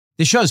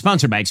This show is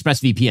sponsored by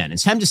ExpressVPN.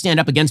 It's time to stand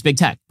up against big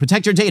tech.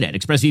 Protect your data at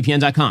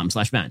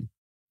expressvpn.com/Ben.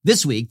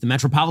 This week, the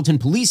Metropolitan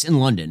Police in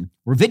London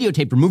were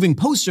videotaped removing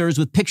posters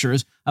with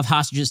pictures of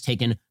hostages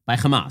taken by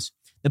Hamas.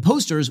 The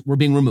posters were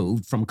being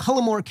removed from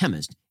Cullimore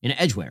Chemist in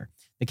Edgware.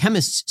 The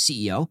chemist's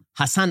CEO,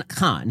 Hassan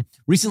Khan,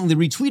 recently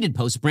retweeted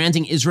posts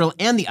branding Israel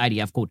and the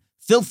IDF, quote,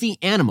 filthy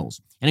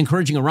animals, and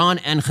encouraging Iran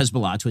and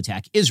Hezbollah to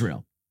attack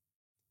Israel.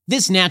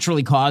 This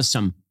naturally caused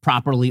some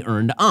properly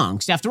earned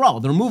angst. After all,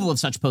 the removal of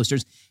such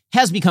posters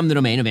has become the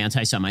domain of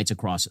anti-Semites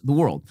across the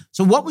world.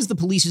 So what was the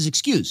police's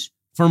excuse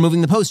for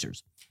removing the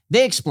posters?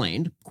 They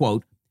explained,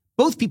 quote,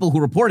 both people who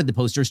reported the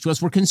posters to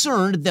us were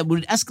concerned that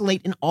would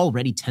escalate an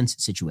already tense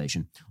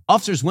situation.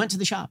 Officers went to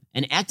the shop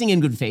and, acting in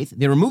good faith,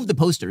 they removed the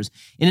posters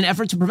in an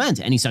effort to prevent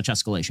any such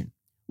escalation.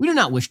 We do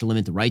not wish to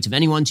limit the rights of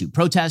anyone to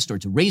protest or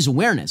to raise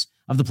awareness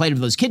of the plight of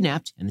those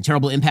kidnapped and the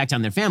terrible impact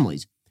on their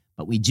families.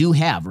 But we do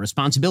have a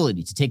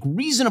responsibility to take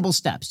reasonable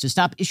steps to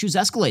stop issues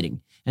escalating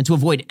and to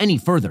avoid any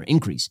further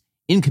increase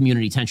in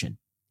community tension.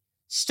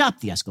 Stop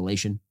the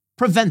escalation.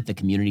 Prevent the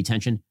community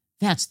tension.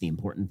 That's the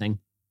important thing.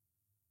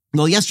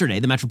 Well, yesterday,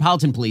 the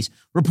Metropolitan Police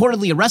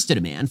reportedly arrested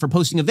a man for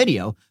posting a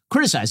video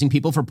criticizing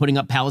people for putting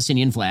up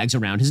Palestinian flags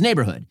around his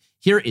neighborhood.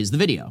 Here is the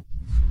video.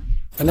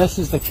 And this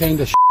is the kind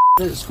of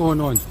that's going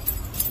on.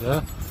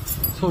 Yeah.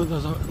 So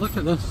there's a look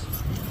at this.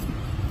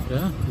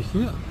 Yeah, you see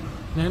it?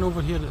 And then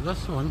over here at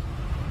this one.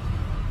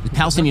 The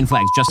Palestinian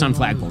flags just on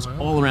flagpoles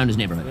all around his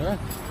neighborhood. Yeah.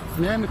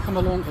 And then we come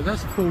along to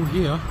this pole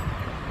here,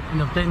 and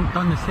they've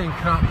done the same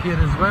crap here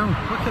as well.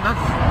 Look at this.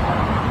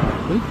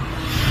 Look.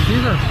 See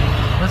this?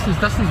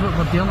 This is what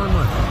we're dealing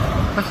with.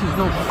 This is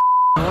no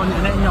on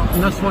and ending up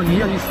in this one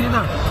here. You see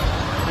that?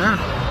 Yeah.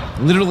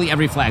 Literally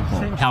every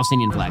flagpole,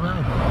 Palestinian flag. Well.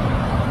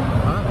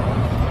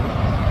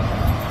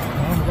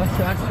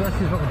 This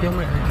is what we're dealing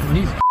with. And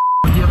these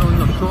here on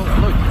the shop.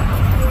 Look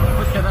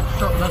at this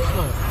shop. This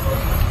look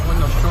on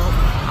the shop.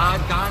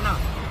 Ghana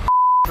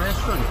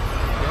restaurant.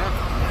 Yeah.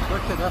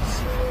 Look at this.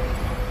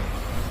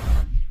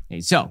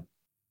 Okay, so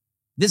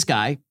this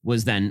guy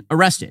was then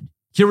arrested.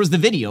 Here was the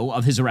video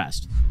of his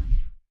arrest.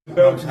 The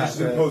Belgian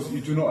impose that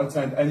you do not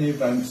attend any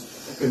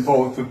events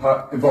involved with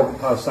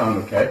Palestine,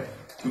 okay?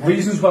 The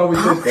reasons why we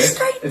did this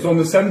is on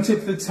the 17th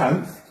of the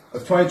 10th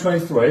of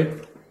 2023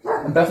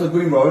 on Bethel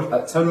Green Road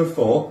at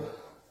 10:04.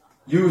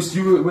 You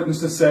were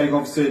witnesses saying,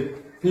 obviously,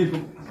 people,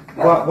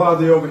 while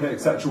they're over here,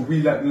 etc.,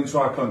 we let them into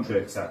our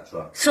country,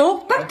 etc. So,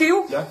 big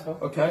deal. Yeah,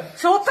 okay.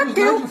 So, big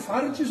deal. Nigel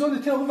Farage's on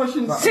the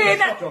television.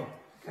 Saying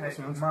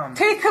it.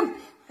 Take him.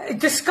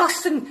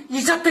 Disgusting.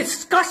 You're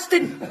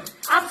disgusting.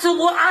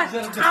 Absolute.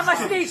 I'm a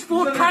stage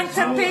 4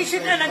 cancer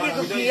patient and I need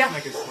to be here.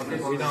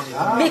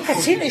 Make a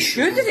scene. His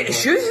shoes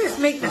is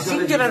making a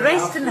scene. You're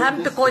arresting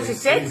him because he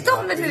said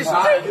something in the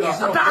street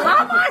about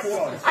Hamas,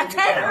 a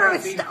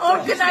terrorist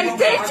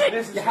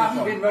organisation. You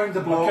haven't been round the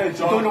block. Okay,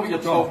 John, you don't know what you're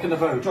talking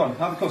about. John,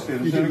 have a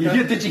custody.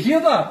 Did you hear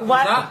that?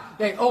 What?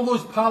 All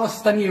those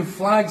Palestinian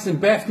flags in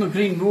Bethnal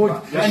Green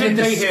Road, and it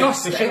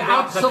disgusting,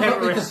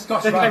 absolutely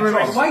disgusting.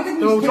 Why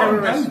didn't you take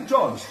them down,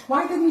 John?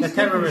 Why didn't you take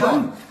them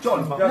down?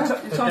 John,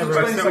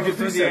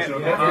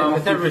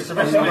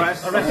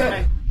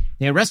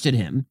 They arrested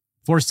him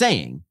for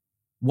saying,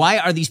 why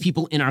are these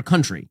people in our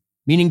country?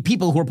 Meaning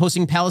people who are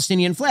posting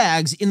Palestinian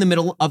flags in the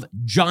middle of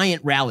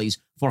giant rallies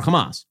for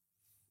Hamas.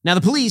 Now,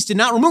 the police did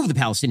not remove the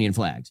Palestinian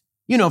flags,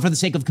 for the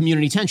sake of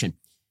community tension.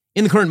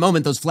 In the current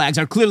moment, those flags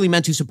are clearly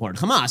meant to support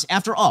Hamas.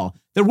 After all,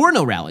 there were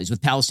no rallies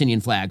with Palestinian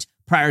flags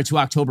prior to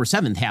October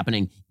 7th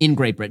happening in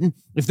Great Britain.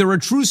 If there were a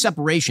true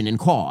separation in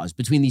cause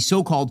between the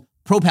so-called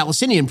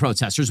pro-Palestinian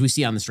protesters we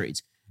see on the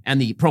streets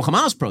and the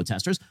pro-Hamas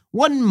protesters,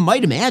 one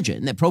might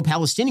imagine that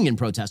pro-Palestinian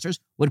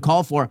protesters would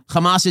call for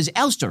Hamas's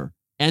ouster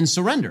and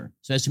surrender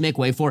so as to make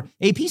way for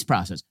a peace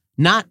process.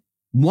 Not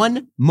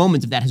one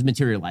moment of that has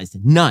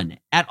materialized. None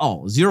at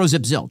all. Zero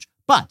zip zilch.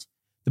 But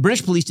the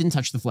British police didn't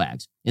touch the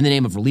flags in the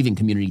name of relieving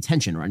community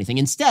tension or anything.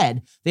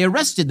 Instead, they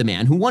arrested the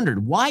man who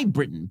wondered why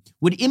Britain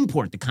would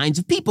import the kinds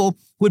of people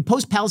who would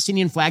post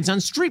Palestinian flags on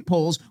street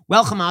poles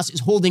while Hamas is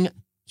holding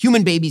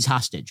human babies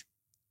hostage.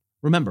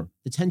 Remember,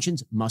 the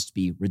tensions must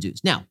be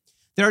reduced. Now,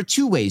 there are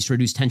two ways to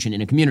reduce tension in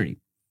a community.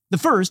 The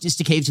first is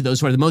to cave to those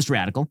who are the most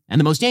radical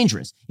and the most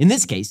dangerous. In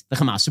this case, the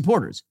Hamas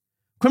supporters.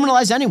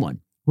 Criminalize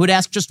anyone who would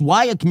ask just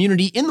why a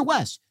community in the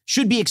West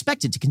should be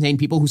expected to contain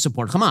people who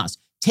support Hamas.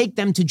 Take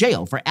them to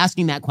jail for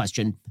asking that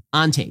question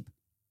on tape.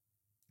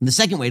 And the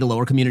second way to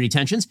lower community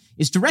tensions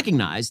is to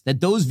recognize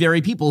that those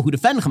very people who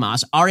defend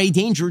Hamas are a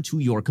danger to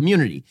your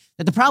community.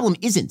 That the problem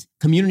isn't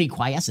community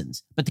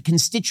quiescence, but the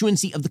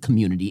constituency of the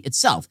community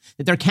itself.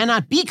 That there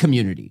cannot be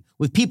community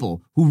with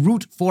people who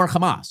root for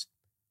Hamas.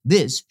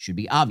 This should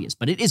be obvious,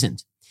 but it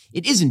isn't.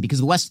 It isn't because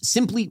the West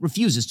simply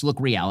refuses to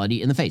look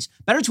reality in the face.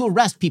 Better to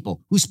arrest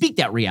people who speak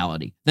that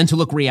reality than to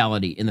look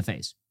reality in the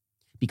face.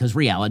 Because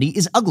reality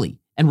is ugly,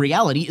 and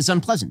reality is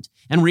unpleasant,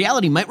 and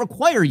reality might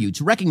require you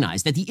to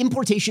recognize that the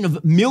importation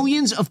of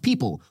millions of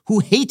people who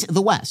hate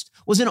the West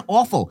was an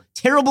awful,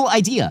 terrible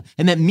idea,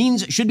 and that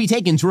means should be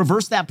taken to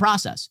reverse that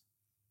process.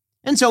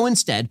 And so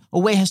instead, a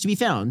way has to be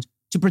found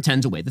to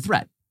pretend away the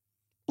threat.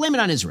 blame it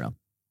on Israel.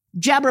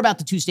 Jabber about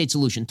the two-state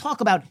solution.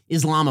 Talk about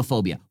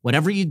Islamophobia.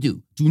 Whatever you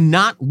do, do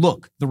not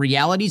look the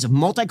realities of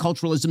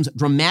multiculturalism's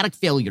dramatic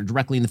failure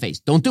directly in the face.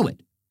 Don't do it.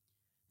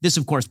 This,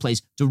 of course,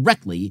 plays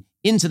directly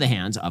into the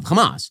hands of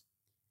Hamas.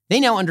 They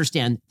now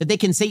understand that they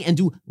can say and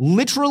do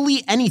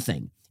literally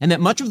anything, and that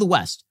much of the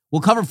West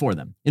will cover for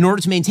them in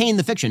order to maintain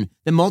the fiction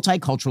that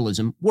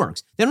multiculturalism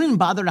works. They don't even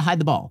bother to hide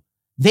the ball.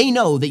 They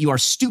know that you are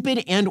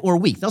stupid and or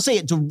weak. They'll say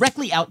it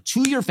directly out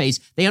to your face.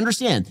 They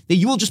understand that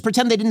you will just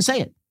pretend they didn't say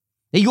it,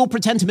 that you will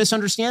pretend to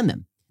misunderstand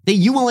them, that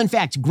you will, in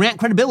fact, grant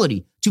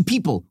credibility to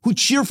people who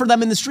cheer for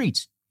them in the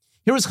streets.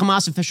 Here is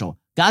Hamas official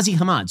Ghazi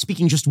Hamad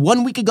speaking just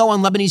 1 week ago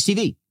on Lebanese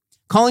TV,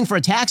 calling for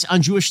attacks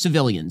on Jewish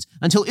civilians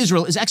until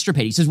Israel is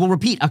extirpated. He says, we'll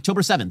repeat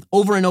October 7th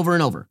over and over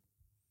and over.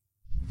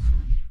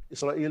 He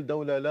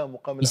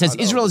says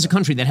Israel is a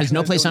country that has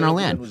no place on our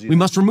land. We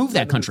must remove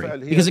that country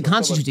because it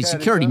constitutes a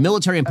security,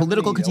 military, and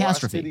political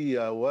catastrophe to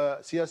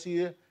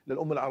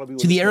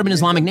the Arab and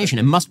Islamic nation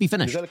and must be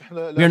finished.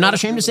 We are not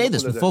ashamed to say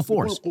this with full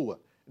force.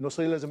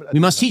 We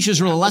must teach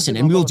Israel a lesson,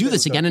 and we will do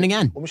this again and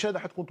again.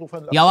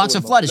 The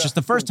Al-Aqsa flood is just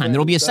the first time. There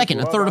will be a second,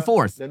 a third, a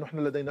fourth,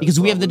 because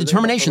we have the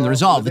determination, the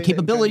resolve, the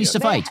capabilities to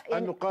fight.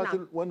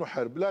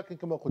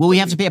 Will we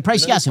have to pay a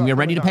price? Yes, and we are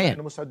ready to pay it.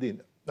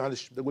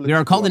 We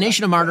are called the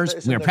nation of martyrs,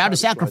 and we are proud to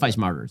sacrifice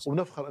martyrs.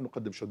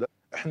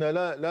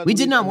 We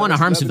did not want to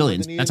harm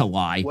civilians. That's a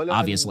lie,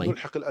 obviously.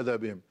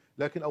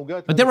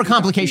 But there were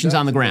complications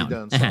on the ground.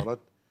 And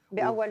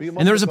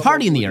there was a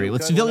party in the area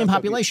with civilian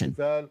population.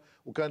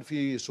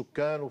 There's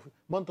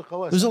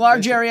a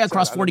large area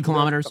across 40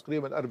 kilometers.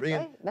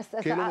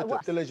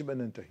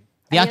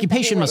 The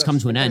occupation must come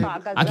to an end.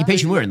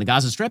 Occupation where? In the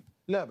Gaza Strip?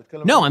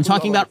 No, I'm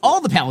talking about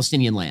all the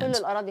Palestinian lands.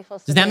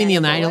 Does that mean the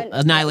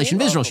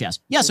annihilation of Israel?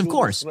 Yes, of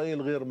course.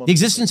 The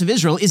existence of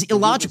Israel is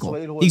illogical.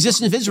 The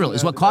existence of Israel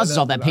is what causes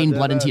all that pain,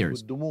 blood, and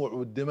tears.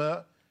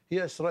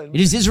 It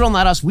is Israel,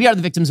 not us. We are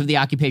the victims of the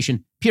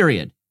occupation,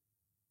 period.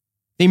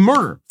 They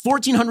murder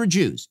 1,400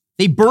 Jews.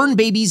 They burn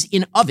babies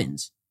in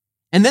ovens.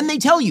 And then they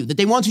tell you that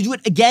they want to do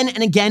it again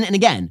and again and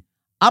again.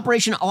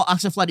 Operation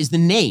Al-Aqsa Flood is the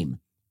name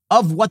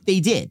of what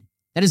they did.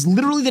 That is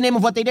literally the name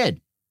of what they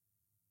did.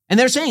 And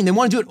they're saying they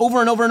want to do it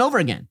over and over and over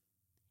again.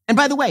 And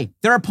by the way,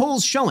 there are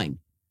polls showing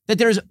that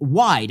there's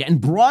wide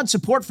and broad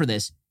support for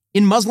this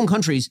in Muslim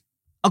countries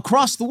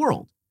across the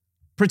world,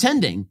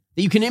 pretending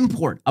that you can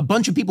import a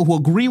bunch of people who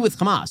agree with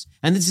Hamas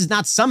and this is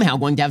not somehow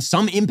going to have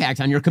some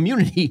impact on your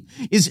community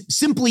is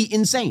simply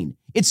insane.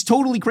 It's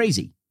totally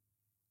crazy.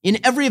 In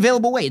every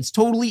available way, it's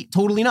totally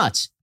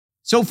nuts.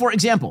 So, for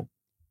example,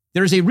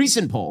 there's a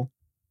recent poll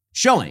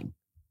showing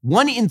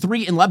 1 in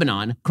 3 in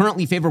Lebanon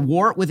currently favor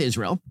war with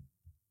Israel.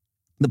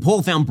 The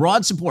poll found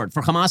broad support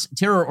for Hamas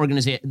terror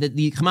organization,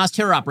 the Hamas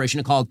terror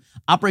operation called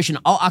Operation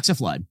Al-Aqsa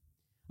Flood.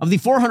 Of the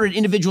 400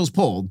 individuals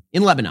polled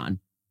in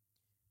Lebanon,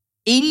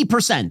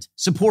 80%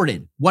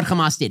 supported what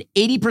Hamas did.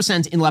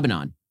 80% in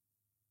Lebanon.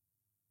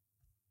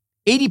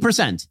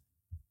 80%.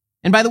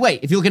 And by the way,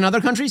 if you look in other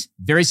countries,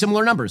 very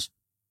similar numbers.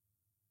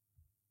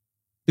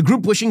 The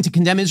group wishing to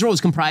condemn Israel is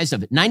comprised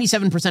of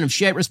 97% of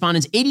Shiite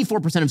respondents,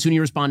 84% of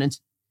Sunni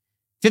respondents,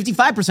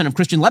 55% of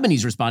Christian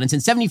Lebanese respondents,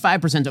 and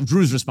 75% of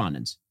Druze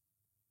respondents.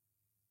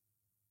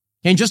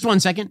 Okay, in just 1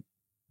 second,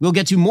 we'll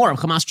get to more of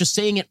Hamas just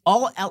saying it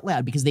all out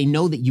loud because they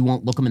know that you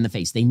won't look them in the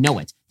face. They know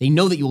it. They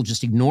know that you will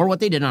just ignore what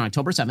they did on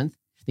October 7th.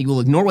 That you will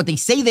ignore what they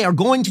say they are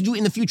going to do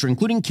in the future,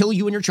 including kill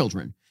you and your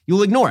children. You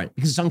will ignore it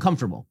because it's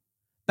uncomfortable.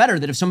 Better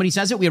that if somebody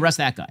says it, we arrest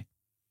that guy.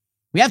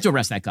 We have to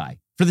arrest that guy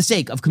for the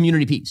sake of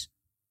community peace.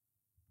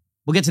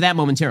 We'll get to that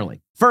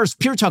momentarily. First,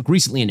 Pure Talk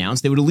recently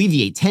announced they would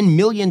alleviate $10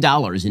 million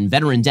in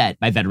veteran debt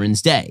by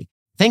Veterans Day.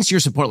 Thanks to your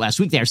support last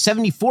week, they are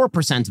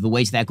 74% of the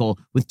way to that goal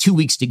with 2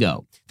 weeks to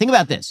go. Think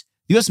about this.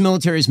 The U.S.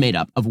 military is made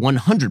up of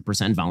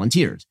 100%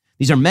 volunteers.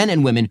 These are men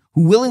and women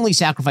who willingly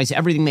sacrifice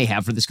everything they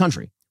have for this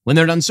country. When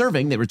they're done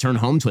serving, they return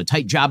home to a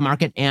tight job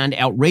market and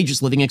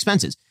outrageous living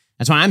expenses.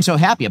 That's why I'm so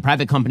happy a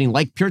private company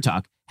like Pure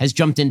Talk has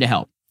jumped in to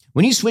help.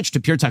 When you switch to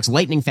Pure Talk's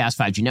lightning-fast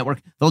 5G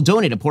network, they'll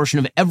donate a portion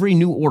of every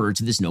new order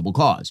to this noble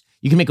cause.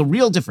 You can make a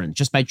real difference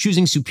just by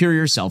choosing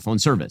superior cell phone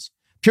service.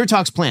 Pure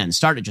Talk's plans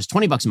start at just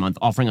 $20 a month,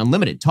 offering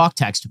unlimited talk,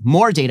 text,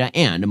 more data,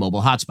 and a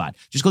mobile hotspot.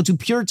 Just go to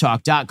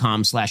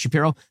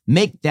puretalk.com/Shapiro.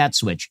 Make that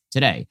switch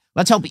today.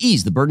 Let's help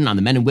ease the burden on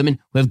the men and women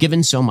who have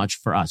given so much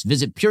for us.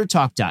 Visit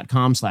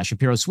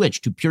puretalk.com/Shapiro. Switch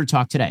to Pure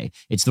Talk today.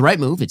 It's the right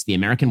move. It's the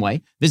American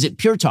way. Visit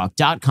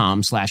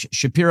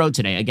puretalk.com/Shapiro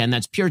today. Again,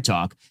 that's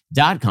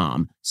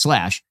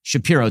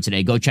puretalk.com/Shapiro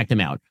today. Go check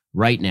them out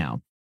right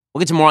now.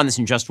 We'll get to more on this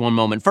in just one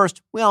moment.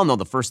 First, we all know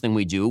the first thing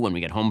we do when we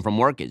get home from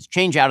work is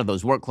change out of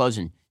those work clothes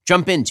and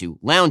jump into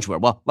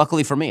loungewear. Well,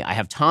 luckily for me, I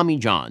have Tommy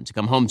John to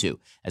come home to.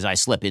 As I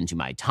slip into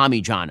my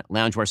Tommy John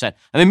loungewear set,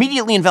 I'm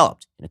immediately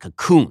enveloped in a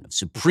cocoon of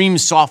supreme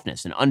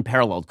softness and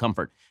unparalleled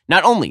comfort.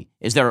 Not only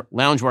is their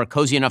loungewear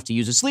cozy enough to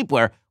use as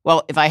sleepwear,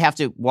 well, if I have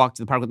to walk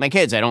to the park with my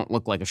kids, I don't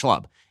look like a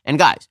schlub. And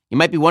guys, you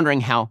might be wondering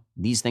how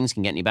these things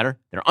can get any better.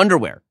 Their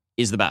underwear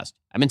is the best.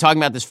 I've been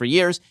talking about this for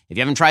years. If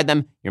you haven't tried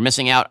them, you're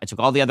missing out. I took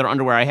all the other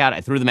underwear I had,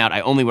 I threw them out.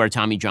 I only wear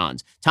Tommy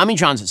John's. Tommy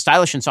John's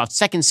stylish and soft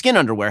second skin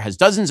underwear has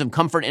dozens of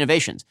comfort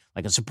innovations,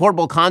 like a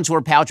supportable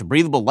contour pouch, a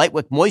breathable,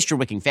 light-wick,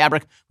 moisture-wicking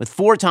fabric with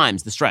 4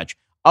 times the stretch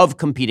of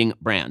competing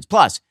brands.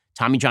 Plus,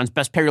 Tommy John's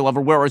best pair you'll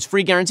ever wear or its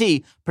free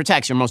guarantee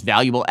protects your most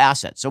valuable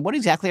asset. So what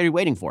exactly are you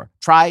waiting for?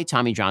 Try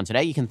Tommy John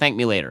today. You can thank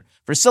me later.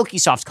 For silky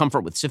soft comfort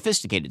with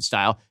sophisticated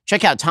style,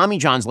 check out Tommy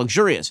John's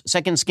luxurious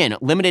second skin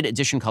limited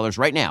edition colors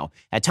right now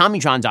at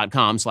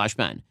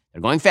TommyJohn.com/Ben.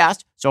 They're going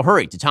fast, so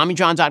hurry to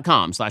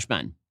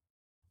TommyJohn.com/Ben.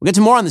 We'll get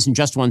to more on this in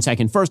just 1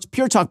 second. First,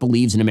 Pure Talk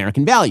believes in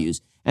American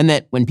values, and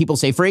that when people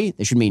say free,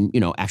 they should mean,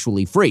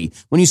 actually free.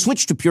 When you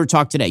switch to Pure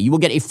Talk today, you will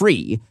get a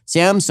free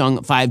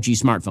Samsung 5G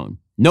smartphone.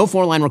 No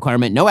 4-line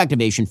requirement, no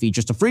activation fee,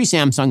 just a free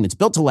Samsung that's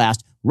built to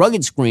last,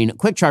 rugged screen,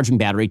 quick charging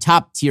battery,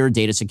 top-tier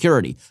data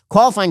security.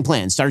 Qualifying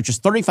plans start at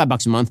just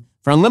 $35 a month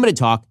for unlimited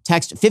talk,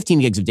 text, 15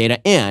 gigs of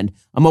data, and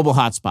a mobile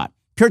hotspot.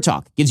 Pure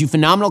Talk gives you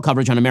phenomenal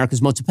coverage on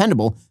America's most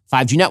dependable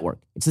 5G network.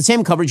 It's the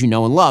same coverage you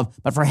know and love,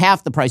 but for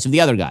half the price of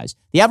the other guys.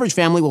 The average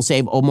family will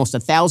save almost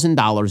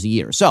 $1,000 a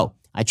year. So,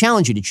 I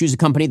challenge you to choose a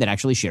company that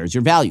actually shares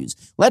your values.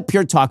 Let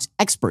Pure Talk's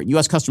expert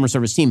U.S. customer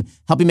service team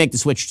help you make the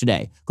switch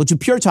today. Go to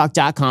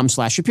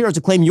puretalk.com/Shapiro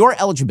to claim your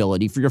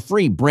eligibility for your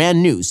free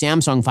brand new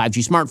Samsung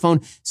 5G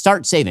smartphone.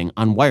 Start saving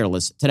on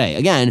wireless today.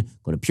 Again,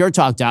 go to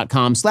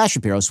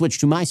puretalk.com/Shapiro. Switch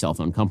to my cell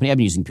phone company. I've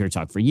been using Pure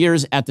Talk for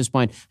years at this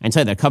point. I can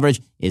tell you their coverage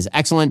is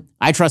excellent.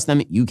 I trust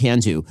them. You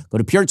can too. Go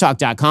to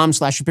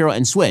puretalk.com/Shapiro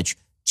and switch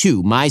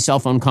to my cell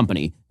phone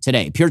company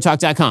today.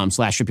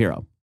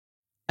 puretalk.com/Shapiro.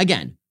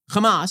 Again,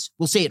 Hamas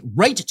will say it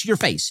right to your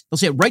face. They'll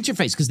say it right to your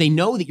face because they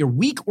know that you're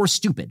weak or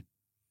stupid.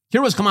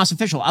 Here was Hamas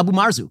official Abu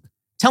Marzouk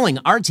telling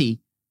RT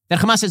that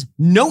Hamas has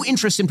no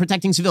interest in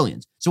protecting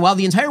civilians. So while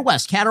the entire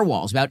West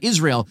caterwauls about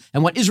Israel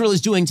and what Israel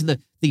is doing to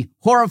the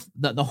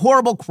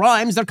horrible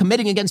crimes they're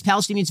committing against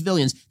Palestinian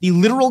civilians, the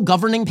literal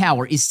governing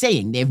power is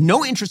saying they have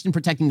no interest in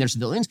protecting their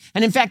civilians,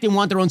 and in fact, they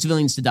want their own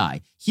civilians to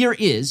die. Here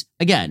is,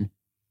 again,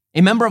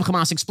 a member of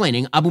Hamas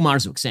explaining, Abu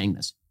Marzouk saying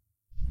this.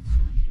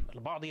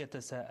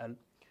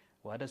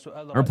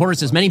 A reporter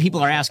says many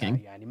people are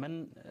asking,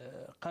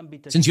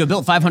 since you have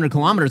built 500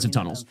 kilometers of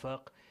tunnels,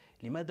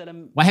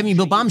 why haven't you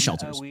built bomb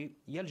shelters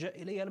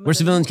where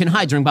civilians can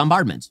hide during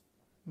bombardments?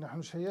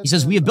 He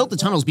says, we have built the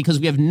tunnels because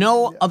we have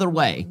no other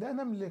way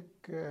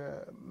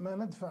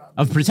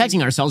of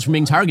protecting ourselves from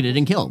being targeted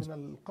and killed.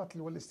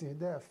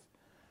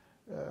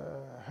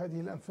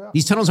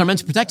 These tunnels are meant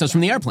to protect us from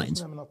the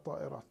airplanes.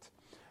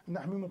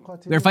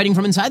 We are fighting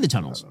from inside the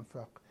tunnels.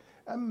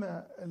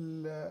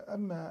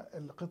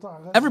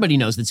 Everybody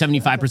knows that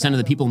 75% of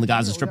the people in the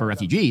Gaza Strip are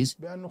refugees.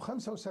 And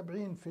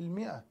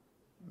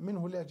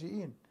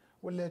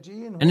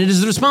it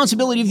is the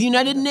responsibility of the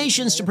United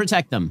Nations to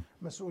protect them.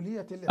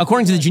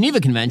 According to the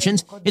Geneva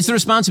Conventions, it's the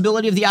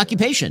responsibility of the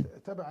occupation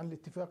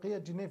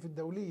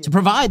to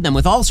provide them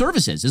with all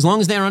services as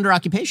long as they are under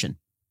occupation.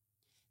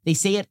 They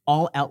say it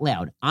all out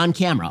loud, on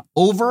camera,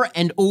 over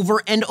and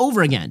over and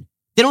over again.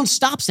 They don't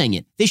stop saying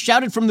it. They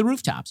shout it from the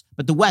rooftops.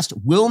 But the West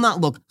will not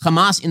look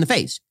Hamas in the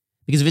face.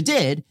 Because if it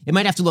did, it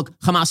might have to look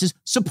Hamas's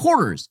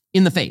supporters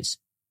in the face.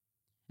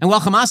 And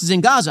while Hamas is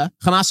in Gaza,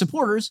 Hamas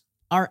supporters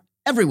are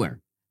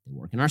everywhere. They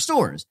work in our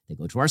stores. They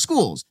go to our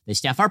schools. They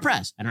staff our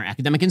press and our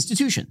academic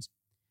institutions.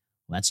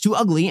 Well, that's too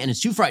ugly and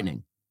it's too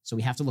frightening. So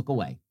we have to look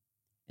away.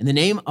 In the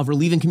name of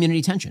relieving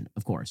community tension,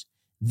 of course.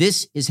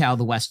 This is how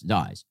the West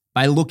dies.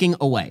 By looking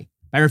away.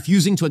 By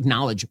refusing to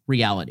acknowledge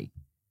reality.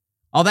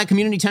 All that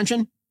community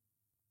tension?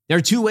 There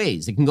are 2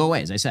 ways it can go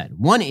away, as I said.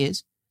 One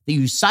is that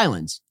you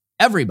silence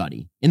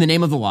everybody in the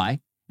name of the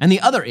lie, and the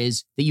other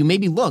is that you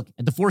maybe look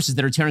at the forces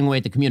that are tearing away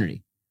at the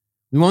community.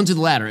 We won't do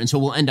the latter, and so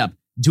we'll end up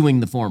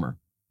doing the former.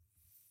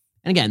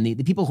 And again, the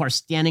people who are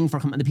standing for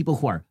Hamas, the people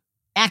who are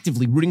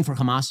actively rooting for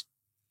Hamas,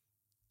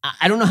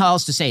 I don't know how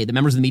else to say the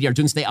members of the media are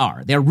doing this. They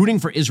are. They are rooting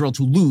for Israel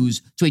to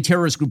lose to a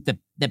terrorist group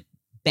that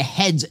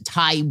beheads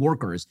Thai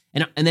workers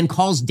and then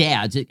calls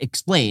dad to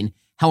explain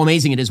how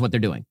amazing it is what they're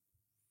doing.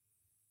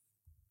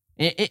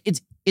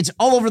 It's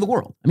all over the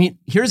world. I mean,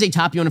 here's a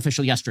top UN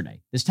official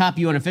yesterday. This top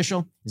UN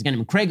official is a guy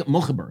named Craig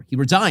Mochaber. He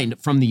resigned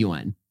from the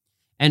UN.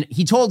 And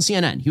he told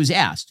CNN, he was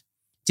asked,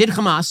 did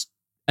Hamas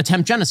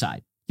attempt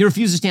genocide? He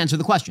refuses to answer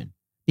the question.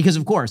 Because,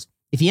 of course,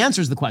 if he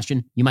answers the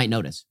question, you might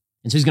notice.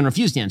 And so he's going to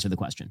refuse to answer the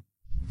question.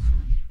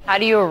 How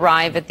do you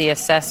arrive at the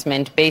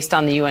assessment based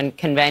on the UN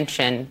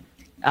Convention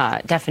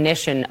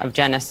definition of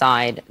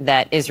genocide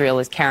that Israel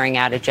is carrying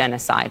out a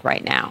genocide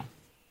right now?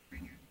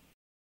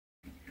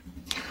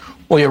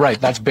 Well, you're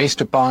right. That's based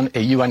upon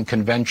a UN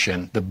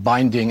convention, the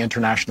binding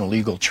international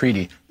legal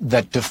treaty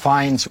that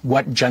defines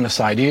what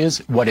genocide is,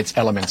 what its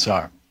elements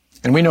are.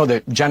 And we know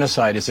that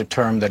genocide is a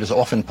term that is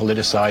often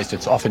politicized,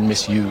 it's often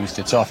misused,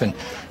 it's often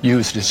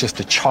used as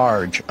just a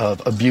charge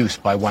of abuse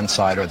by one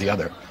side or the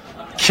other.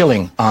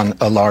 Killing on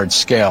a large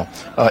scale,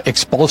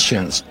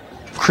 expulsions,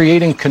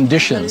 creating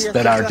conditions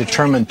that are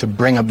determined to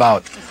bring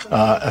about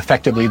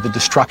effectively the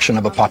destruction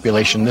of a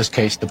population, in this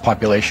case, the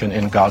population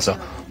in Gaza.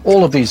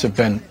 All of these have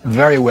been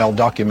very well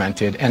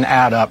documented and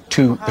add up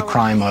to the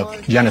crime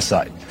of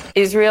genocide.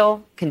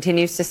 Israel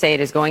continues to say it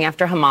is going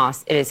after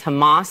Hamas. It is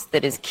Hamas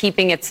that is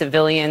keeping its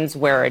civilians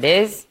where it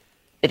is,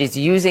 that is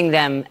using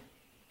them,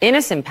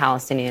 innocent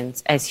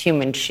Palestinians, as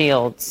human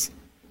shields.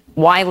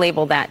 Why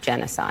label that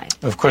genocide?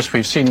 Of course,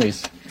 we've seen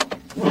these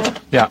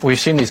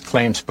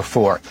claims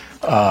before,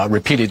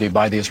 repeatedly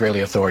by the Israeli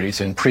authorities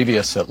in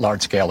previous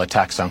large-scale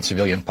attacks on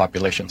civilian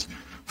populations.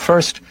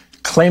 First,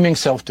 claiming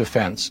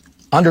self-defense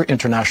under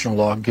international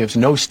law gives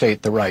no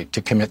state the right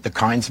to commit the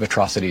kinds of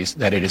atrocities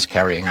that it is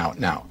carrying out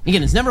now.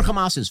 Again, it's never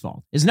Hamas's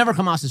fault. It's never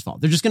Hamas's fault.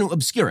 They're just going to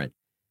obscure it.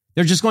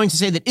 They're just going to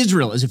say that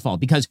Israel is at fault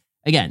because,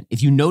 again,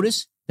 if you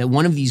notice that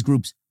one of these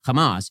groups,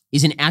 Hamas,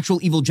 is an actual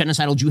evil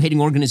genocidal Jew-hating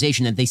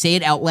organization, that they say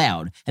it out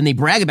loud and they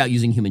brag about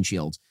using human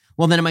shields,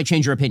 well, then it might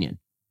change your opinion.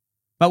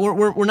 But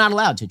we're not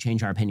allowed to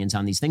change our opinions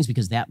on these things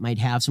because that might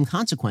have some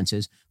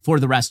consequences for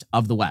the rest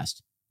of the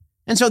West.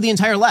 And so the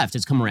entire left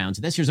has come around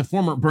to this. Here's a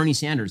former Bernie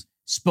Sanders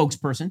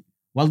spokesperson,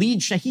 Waleed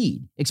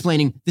Shahid,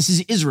 explaining this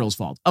is Israel's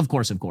fault. Of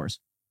course.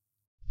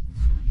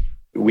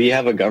 We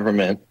have a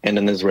government and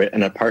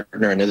a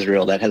partner in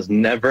Israel that has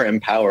never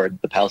empowered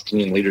the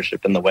Palestinian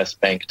leadership in the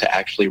West Bank to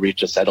actually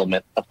reach a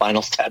settlement, a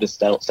final status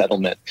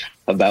settlement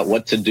about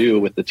what to do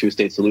with the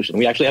two-state solution.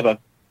 We actually have a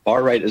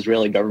far-right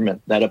Israeli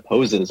government that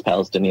opposes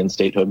Palestinian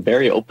statehood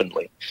very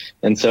openly.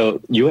 And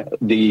so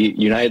the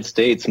United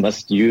States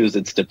must use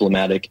its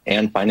diplomatic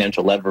and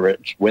financial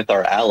leverage with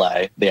our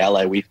ally, the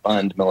ally we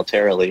fund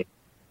militarily,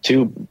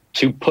 to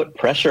put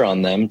pressure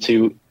on them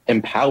to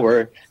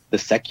empower the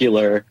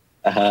secular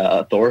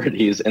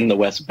authorities in the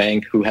West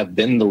Bank who have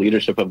been the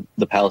leadership of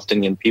the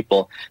Palestinian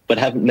people, but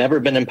have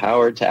never been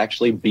empowered to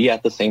actually be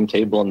at the same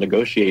table and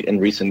negotiate in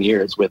recent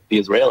years with the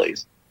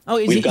Israelis. Oh,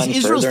 it's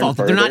Israel's fault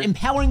that they're not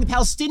empowering the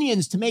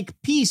Palestinians to make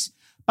peace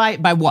by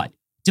what?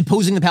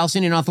 Deposing the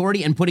Palestinian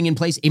Authority and putting in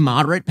place a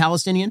moderate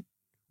Palestinian,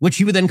 which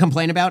you would then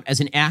complain about as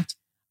an act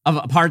of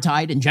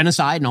apartheid and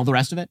genocide and all the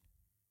rest of it?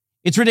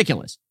 It's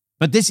ridiculous.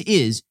 But this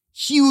is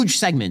huge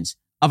segments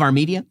of our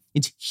media.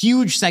 It's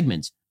huge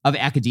segments of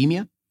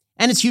academia.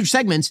 And it's huge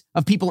segments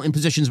of people in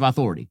positions of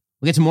authority.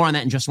 We'll get to more on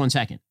that in just 1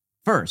 second.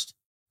 First,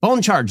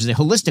 Bone Charge is a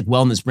holistic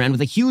wellness brand with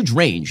a huge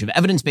range of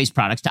evidence-based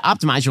products to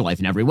optimize your life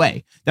in every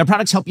way. Their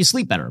products help you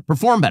sleep better,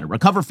 perform better,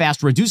 recover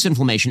fast, reduce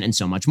inflammation, and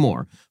so much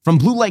more. From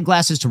blue light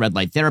glasses to red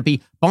light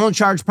therapy, Bone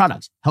Charge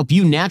products help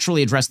you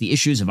naturally address the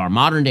issues of our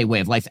modern-day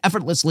way of life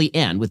effortlessly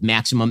and with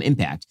maximum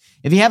impact.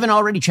 If you haven't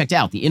already checked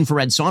out the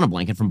infrared sauna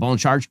blanket from Bone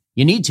Charge,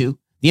 you need to.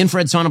 The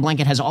infrared sauna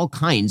blanket has all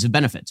kinds of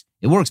benefits.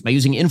 It works by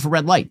using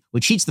infrared light,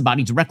 which heats the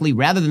body directly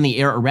rather than the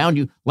air around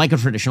you like a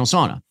traditional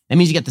sauna. That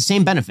means you get the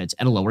same benefits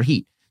at a lower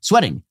heat.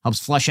 Sweating helps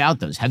flush out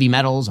those heavy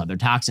metals, other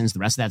toxins, the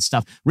rest of that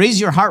stuff. Raises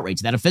your heart rate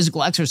to that of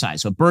physical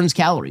exercise, so it burns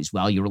calories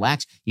while you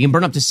relax. You can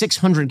burn up to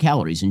 600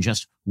 calories in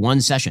just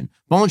one session.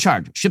 Bone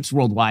Charge ships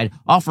worldwide,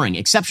 offering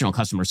exceptional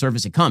customer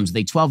service. It comes with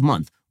a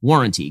 12-month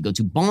warranty. Go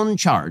to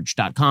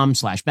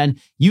bonecharge.com/Ben.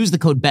 Use the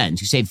code Ben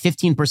to save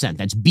 15%.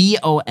 That's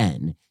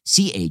BONCHARGE.com/Ben.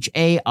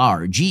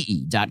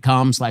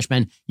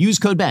 Use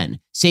code Ben.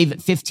 Save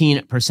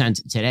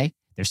 15% today.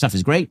 Their stuff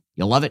is great.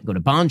 You'll love it. Go to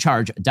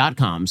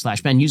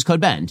bonecharge.com/Ben. Use code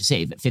Ben to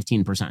save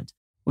 15%.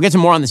 We'll get to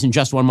more on this in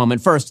just one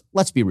moment. First,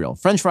 let's be real.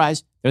 French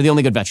fries, they're the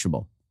only good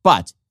vegetable.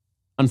 But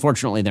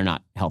unfortunately, they're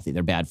not healthy.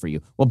 They're bad for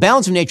you. Well,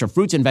 Balance of Nature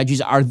fruits and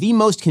veggies are the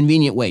most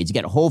convenient way to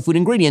get whole food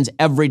ingredients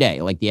every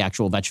day, like the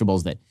actual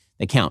vegetables that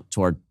count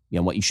toward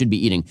what you should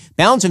be eating.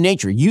 Balance of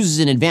Nature uses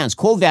an advanced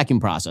cold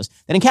vacuum process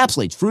that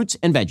encapsulates fruits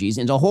and veggies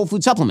into whole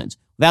food supplements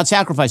without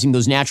sacrificing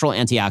those natural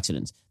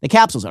antioxidants. The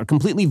capsules are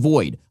completely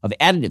void of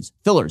additives,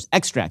 fillers,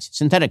 extracts,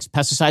 synthetics,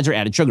 pesticides, or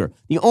added sugar.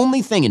 The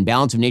only thing in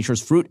Balance of Nature's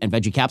fruit and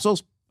veggie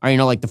capsules are,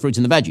 like the fruits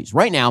and the veggies.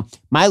 Right now,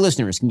 my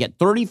listeners can get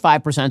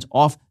 35%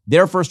 off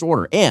their first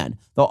order, and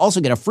they'll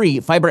also get a free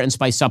fiber and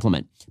spice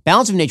supplement.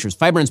 Balance of Nature's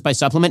fiber and spice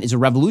supplement is a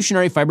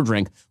revolutionary fiber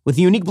drink with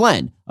a unique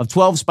blend of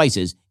 12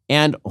 spices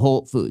and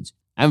whole foods.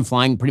 I've been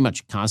flying pretty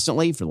much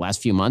constantly for the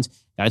last few months.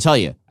 Gotta tell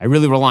you, I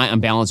really rely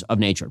on Balance of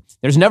Nature.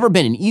 There's never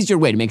been an easier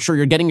way to make sure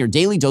you're getting your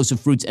daily dose of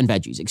fruits and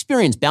veggies.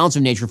 Experience Balance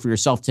of Nature for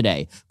yourself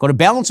today. Go to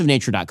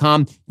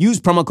balanceofnature.com. Use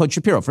promo code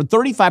Shapiro for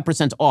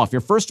 35% off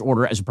your first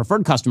order as a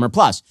preferred customer.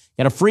 Plus,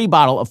 get a free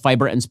bottle of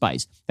fiber and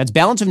spice. That's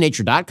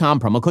balanceofnature.com,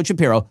 promo code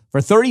Shapiro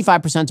for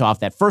 35% off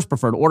that first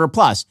preferred order,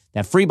 plus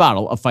that free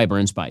bottle of fiber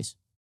and spice.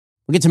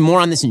 We'll get to more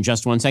on this in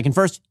just 1 second.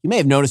 First, you may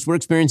have noticed we're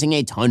experiencing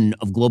a ton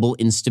of global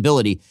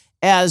instability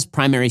as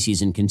primary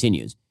season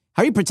continues.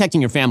 How are you protecting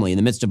your family in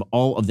the midst of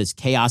all of this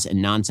chaos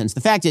and nonsense?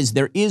 The fact is,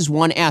 there is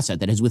one asset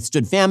that has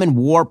withstood famine,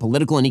 war,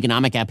 political, and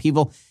economic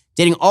upheaval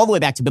dating all the way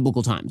back to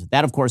biblical times.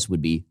 That, of course,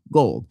 would be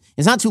gold.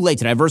 It's not too late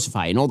to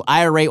diversify an old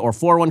IRA or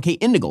 401k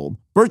into gold.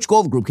 Birch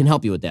Gold Group can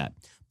help you with that.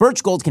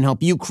 Birch Gold can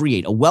help you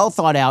create a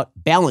well-thought-out,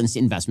 balanced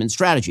investment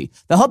strategy.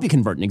 They'll help you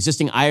convert an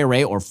existing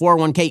IRA or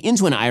 401k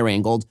into an IRA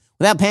in gold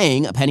without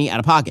paying a penny out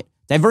of pocket.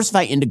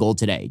 Diversify into gold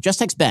today. Just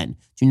text Ben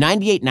to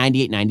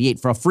 989898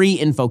 for a free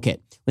info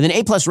kit. With an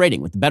A-plus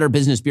rating with the Better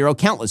Business Bureau,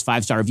 countless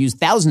 5-star reviews,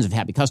 thousands of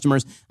happy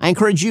customers, I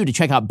encourage you to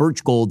check out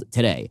Birch Gold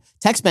today.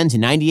 Text Ben to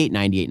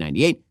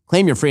 989898.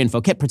 Claim your free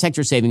info kit. Protect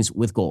your savings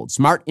with gold.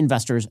 Smart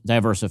investors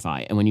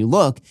diversify. And when you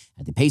look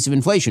at the pace of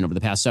inflation over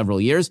the past several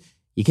years,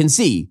 you can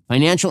see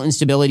financial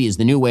instability is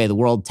the new way of the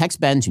world. Text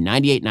Ben to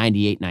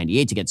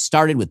 989898 to get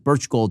started with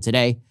Birch Gold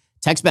today.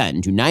 Text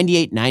Ben to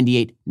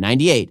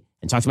 989898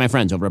 and talk to my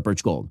friends over at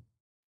Birch Gold.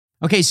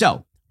 Okay,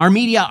 so our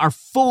media are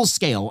full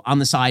scale on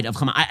the side of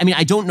Hamas. I mean,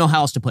 I don't know how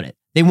else to put it.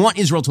 They want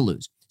Israel to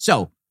lose.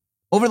 So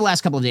over the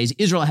last couple of days,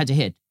 Israel had to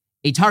hit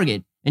a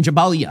target in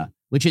Jabalia,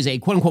 which is a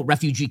quote-unquote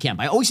refugee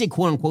camp. I always say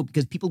quote-unquote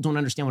because people don't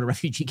understand what a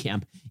refugee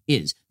camp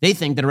is. They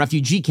think that a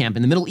refugee camp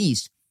in the Middle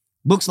East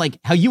looks like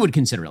how you would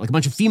consider it, like a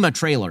bunch of FEMA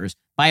trailers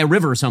by a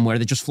river somewhere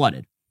that just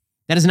flooded.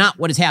 That is not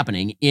what is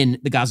happening in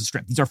the Gaza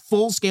Strip. These are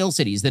full-scale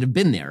cities that have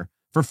been there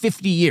for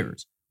 50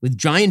 years with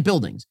giant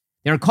buildings.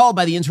 They are called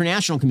by the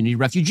international community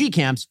refugee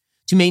camps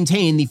to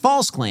maintain the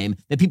false claim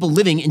that people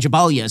living in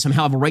Jabalia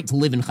somehow have a right to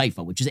live in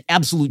Haifa, which is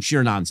absolute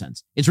sheer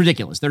nonsense. It's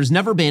ridiculous. There's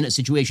never been a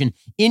situation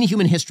in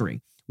human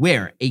history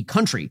where a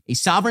country, a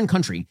sovereign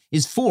country,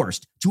 is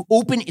forced to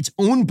open its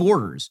own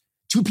borders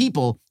to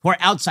people who are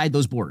outside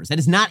those borders. That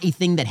is not a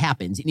thing that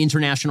happens in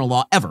international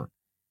law ever.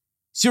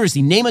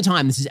 Seriously, name a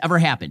time this has ever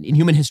happened in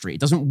human history.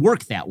 It doesn't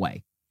work that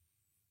way.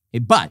 Okay,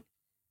 but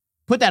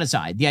put that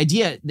aside. The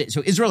idea that,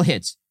 so Israel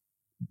hits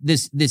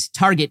this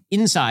target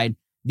inside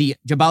the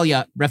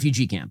Jabalia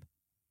refugee camp.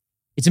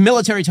 It's a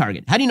military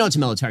target. How do you know it's a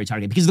military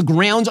target? Because the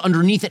ground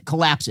underneath it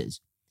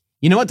collapses.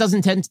 You know what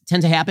doesn't tend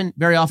to happen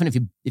very often if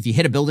you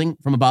hit a building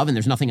from above and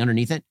there's nothing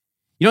underneath it?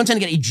 You don't tend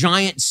to get a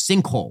giant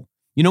sinkhole.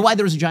 You know why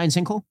there was a giant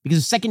sinkhole? Because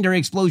of secondary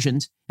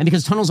explosions and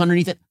because tunnels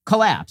underneath it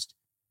collapsed.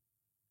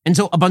 And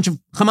so a bunch of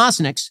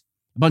Hamasniks,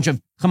 a bunch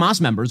of Hamas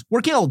members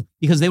were killed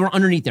because they were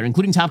underneath there,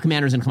 including top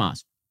commanders in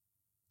Hamas.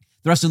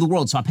 The rest of the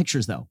world saw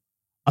pictures, though,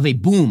 of a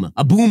boom.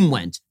 A boom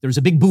went. There was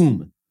a big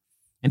boom.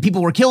 And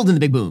people were killed in the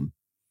big boom.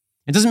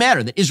 It doesn't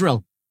matter that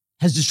Israel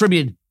has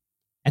distributed,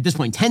 at this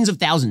point, tens of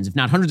thousands, if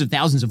not hundreds of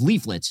thousands of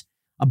leaflets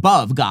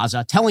above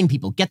Gaza telling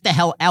people, get the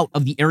hell out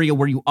of the area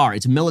where you are.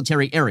 It's a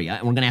military area,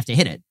 and we're going to have to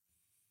hit it.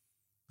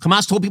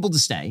 Hamas told people to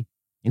stay,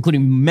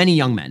 including many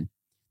young men.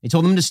 They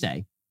told them to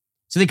stay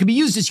so they could be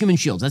used as human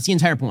shields. That's the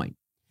entire point.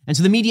 And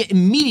so the media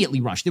immediately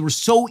rushed. They were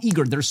so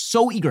eager. They're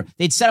so eager.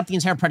 They'd set up the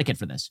entire predicate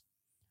for this.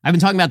 I've been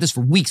talking about this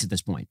for weeks at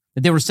this point,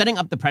 that they were setting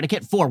up the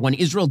predicate for when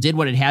Israel did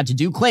what it had to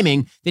do,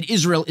 claiming that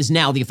Israel is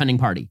now the offending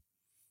party.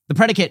 The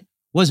predicate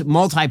was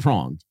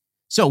multi-pronged.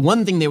 So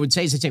one thing they would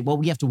say is they'd say, well,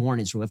 we have to warn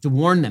Israel. We have to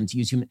warn them to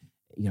use human.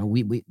 You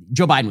know,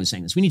 Joe Biden was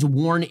saying this. We need to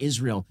warn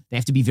Israel. They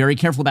have to be very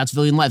careful about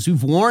civilian lives.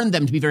 We've warned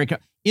them to be very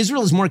careful.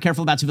 Israel is more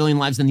careful about civilian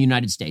lives than the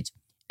United States.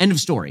 End of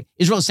story.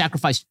 Israel has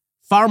sacrificed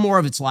far more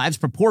of its lives,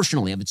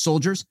 proportionally of its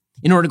soldiers,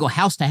 in order to go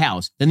house to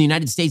house than the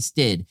United States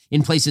did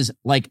in places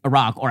like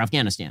Iraq or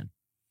Afghanistan.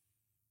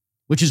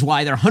 Which is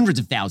why there are hundreds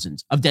of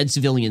thousands of dead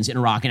civilians in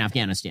Iraq and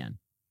Afghanistan.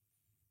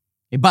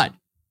 But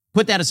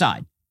put that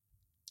aside.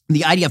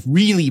 The IDF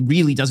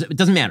really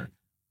doesn't matter.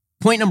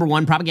 Point number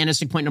one,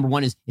 propagandistic point number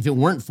one is if it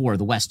weren't for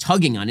the West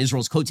tugging on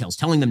Israel's coattails,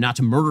 telling them not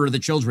to murder the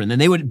children, then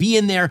they would be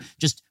in there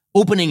just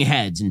opening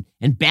heads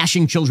and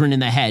bashing children in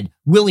the head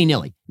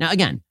willy-nilly. Now,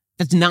 again,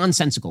 that's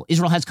nonsensical.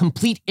 Israel has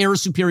complete air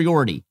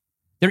superiority.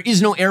 There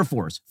is no air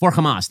force for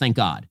Hamas, thank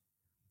God.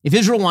 If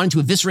Israel wanted to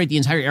eviscerate the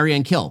entire area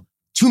and kill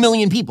 2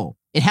 million people,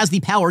 it has the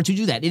power to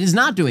do that. It is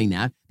not doing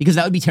that because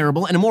that would be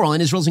terrible and immoral,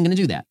 and Israel isn't going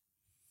to do that.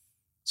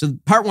 So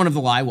part one of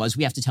the lie was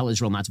we have to tell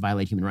Israel not to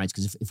violate human rights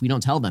because if we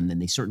don't tell them, then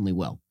they certainly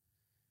will.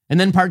 And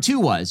then part two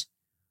was,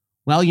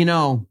 well, you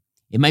know,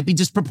 it might be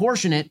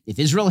disproportionate. If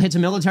Israel hits a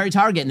military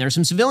target and there are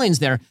some civilians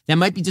there, that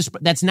might be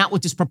that's not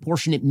what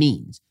disproportionate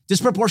means.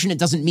 Disproportionate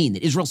doesn't mean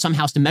that Israel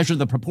somehow has to measure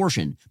the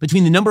proportion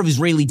between the number of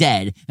Israeli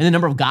dead and the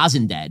number of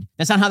Gazan dead.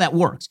 That's not how that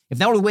works. If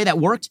that were the way that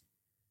worked,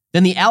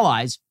 then the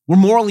Allies were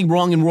morally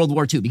wrong in World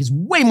War II because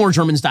way more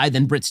Germans died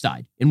than Brits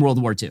died in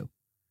World War II.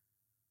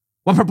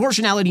 What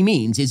proportionality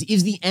means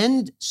is the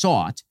end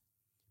sought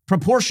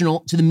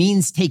proportional to the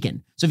means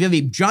taken? So if you have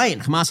a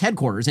giant Hamas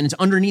headquarters and it's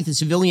underneath a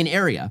civilian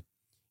area,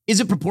 is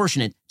it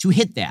proportionate to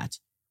hit that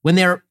when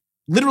they're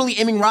literally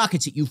aiming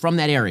rockets at you from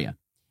that area?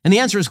 And the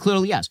answer is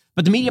clearly yes.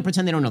 But the media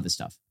pretend they don't know this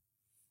stuff.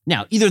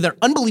 Now, either they're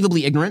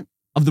unbelievably ignorant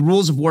of the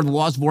rules of war, the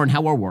laws of war, and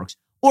how war works,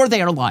 or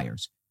they are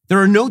liars.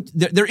 There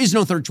is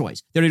no third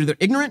choice. They're either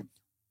ignorant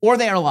or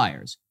they are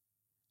liars.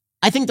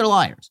 I think they're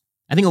liars.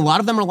 I think a lot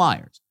of them are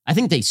liars. I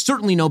think they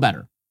certainly know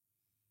better.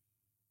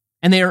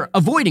 And they are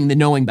avoiding the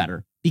knowing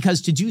better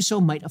because to do so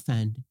might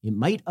offend. It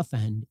might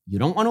offend. You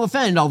don't want to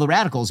offend all the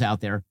radicals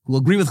out there who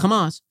agree with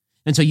Hamas.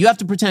 And so you have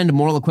to pretend a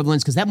moral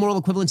equivalence because that moral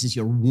equivalence is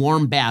your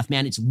warm bath,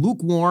 man. It's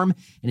lukewarm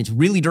and it's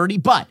really dirty,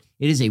 but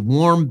it is a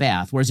warm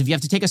bath. Whereas if you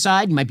have to take a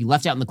side, you might be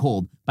left out in the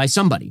cold by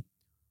somebody.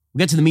 We'll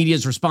get to the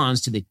media's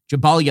response to the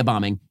Jabalia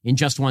bombing in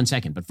just 1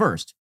 second. But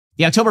first,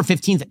 the October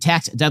 15th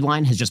tax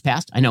deadline has just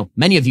passed. I know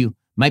many of you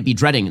might be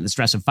dreading the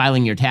stress of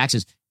filing your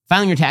taxes.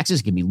 Filing your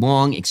taxes can be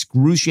long,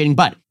 excruciating,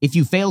 but if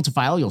you fail to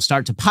file, you'll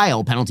start to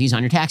pile penalties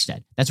on your tax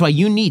debt. That's why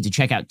you need to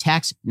check out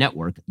Tax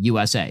Network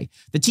USA.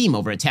 The team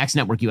over at Tax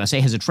Network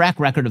USA has a track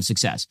record of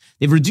success.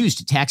 They've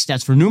reduced tax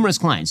debts for numerous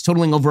clients,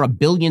 totaling over $1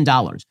 billion.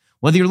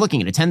 Whether you're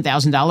looking at a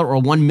 $10,000 or a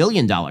 $1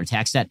 million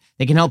tax debt,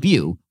 they can help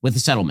you with the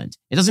settlement.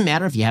 It doesn't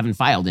matter if you haven't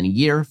filed in a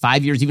year,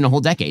 5 years, even a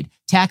whole decade.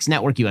 Tax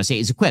Network USA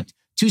is equipped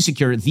to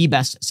secure the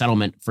best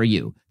settlement for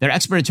you. Their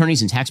expert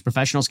attorneys and tax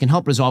professionals can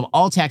help resolve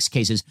all tax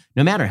cases,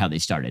 no matter how they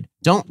started.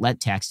 Don't let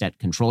tax debt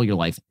control your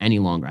life any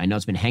longer. I know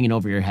it's been hanging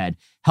over your head.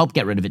 Help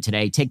get rid of it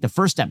today. Take the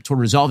first step toward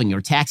resolving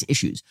your tax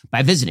issues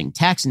by visiting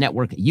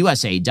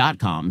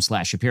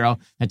taxnetworkusa.com/Shapiro.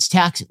 That's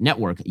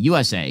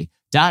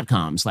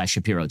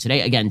taxnetworkusa.com/Shapiro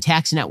today. Again,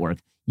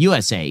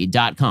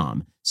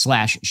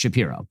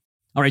 taxnetworkusa.com/Shapiro.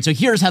 All right, so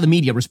here's how the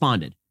media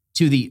responded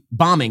to the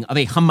bombing of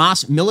a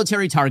Hamas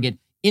military target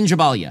in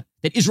Jabalia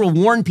that Israel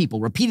warned people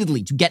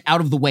repeatedly to get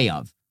out of the way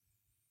of.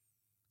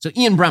 So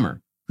Ian Bremmer,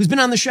 who's been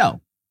on the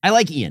show, I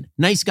like Ian,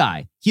 nice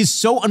guy. He is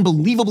so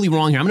unbelievably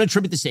wrong here. I'm going to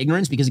attribute this to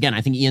ignorance because, again,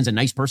 I think Ian's a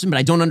nice person, but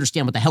I don't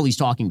understand what the hell he's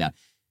talking about.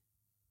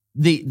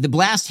 The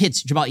blast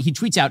hits Jabalia. He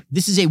tweets out,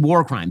 this is a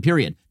war crime,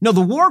 period. No,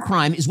 the war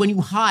crime is when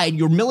you hide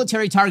your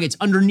military targets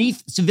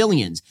underneath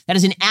civilians. That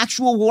is an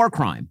actual war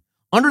crime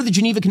under the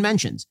Geneva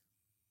Conventions.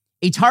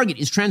 A target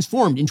is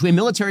transformed into a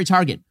military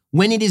target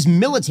when it is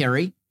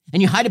military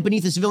and you hide it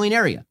beneath a civilian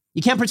area.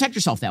 You can't protect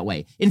yourself that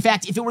way. In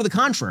fact, if it were the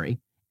contrary,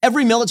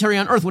 every military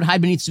on earth would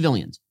hide beneath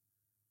civilians.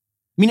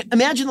 I mean,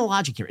 imagine the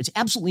logic here. It's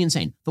absolutely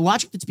insane. The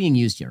logic that's being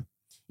used here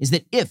is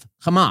that if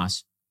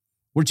Hamas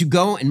were to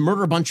go and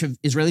murder a bunch of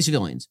Israeli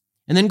civilians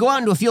and then go out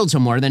into a field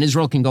somewhere, then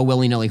Israel can go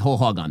willy-nilly whole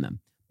hog on them.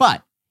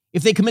 But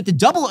if they commit the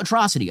double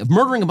atrocity of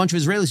murdering a bunch of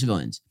Israeli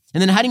civilians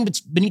and then hiding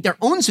beneath their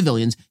own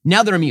civilians,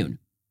 now they're immune.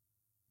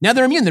 Now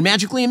they're immune. They're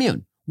magically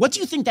immune. What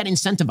do you think that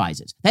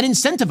incentivizes? That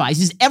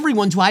incentivizes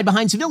everyone to hide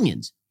behind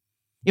civilians.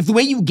 If the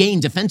way you gain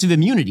defensive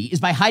immunity is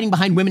by hiding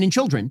behind women and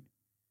children,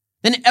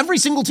 then every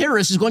single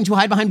terrorist is going to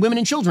hide behind women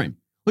and children,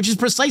 which is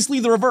precisely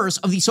the reverse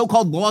of the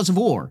so-called laws of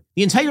war.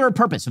 The entire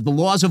purpose of the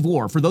laws of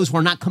war, for those who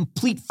are not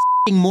complete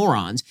f***ing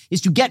morons, is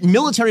to get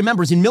military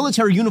members in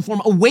military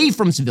uniform away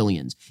from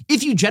civilians.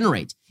 If you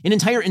generate an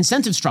entire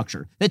incentive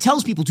structure that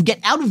tells people to get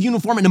out of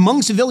uniform and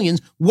among civilians,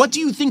 what do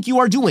you think you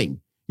are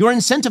doing? You're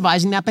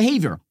incentivizing that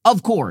behavior,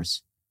 of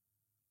course.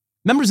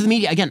 Members of the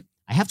media, again,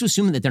 I have to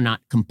assume that they're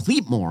not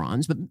complete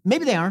morons, but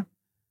maybe they are.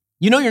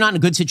 You know you're not in a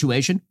good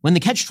situation when the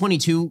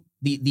catch-22,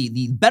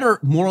 the better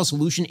moral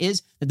solution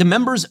is that the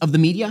members of the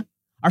media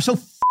are so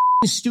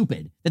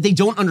stupid that they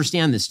don't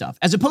understand this stuff,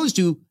 as opposed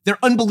to they're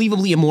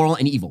unbelievably immoral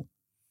and evil.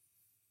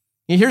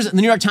 And here's the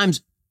New York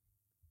Times,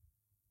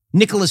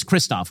 Nicholas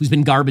Kristof, who's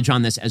been garbage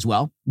on this as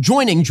well,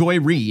 joining Joy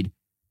Reid,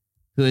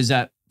 who is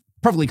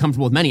perfectly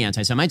comfortable with many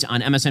anti-Semites,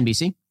 on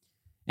MSNBC.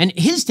 And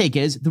his take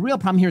is, the real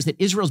problem here is that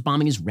Israel's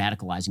bombing is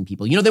radicalizing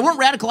people. You know, they weren't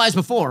radicalized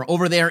before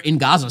over there in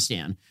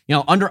Gazastan, you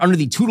know, under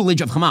the tutelage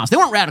of Hamas. They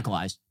weren't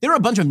radicalized. They were a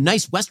bunch of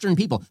nice Western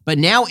people. But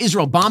now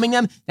Israel bombing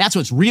them, that's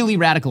what's really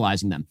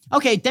radicalizing them.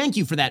 Okay, thank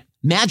you for that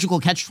magical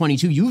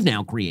catch-22 you've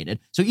now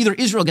created. So either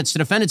Israel gets to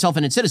defend itself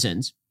and its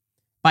citizens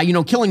by, you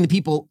know, killing the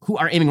people who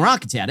are aiming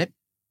rockets at it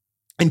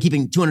and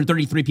keeping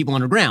 233 people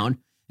underground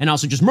and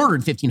also just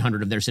murdered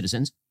 1,500 of their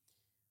citizens.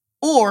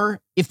 Or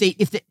they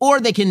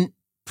can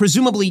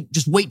presumably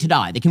just wait to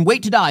die. They can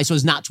wait to die so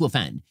as not to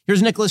offend.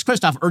 Here's Nicholas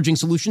Kristof urging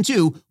solution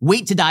 2,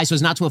 wait to die so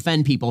as not to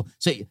offend people.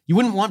 So you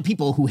wouldn't want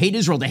people who hate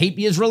Israel to hate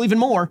Israel even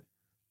more.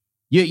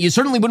 You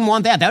certainly wouldn't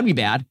want that. That would be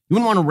bad. You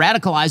wouldn't want to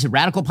radicalize a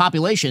radical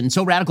population,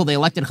 so radical they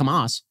elected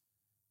Hamas.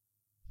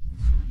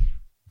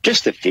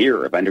 Just the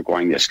fear of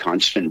undergoing this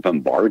constant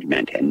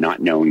bombardment and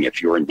not knowing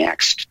if you're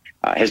next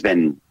has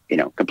been,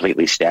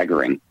 completely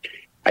staggering.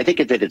 I think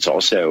that it's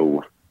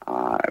also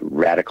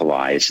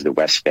radicalized the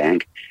West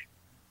Bank.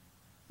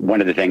 One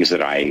of the things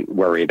that I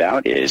worry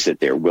about is that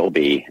there will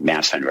be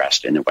mass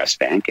unrest in the West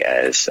Bank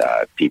as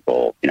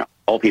people,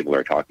 all people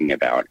are talking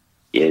about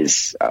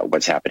is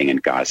what's happening in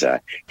Gaza.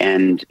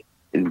 And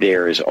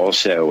there is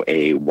also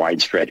a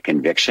widespread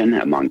conviction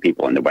among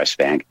people in the West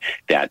Bank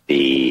that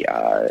the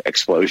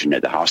explosion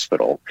at the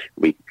hospital a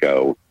week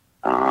ago,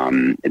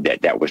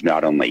 that was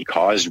not only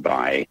caused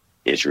by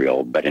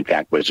Israel, but in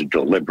fact was a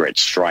deliberate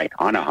strike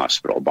on a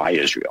hospital by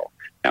Israel.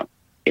 Now,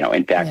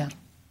 in fact, yeah.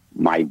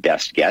 My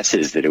best guess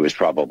is that it was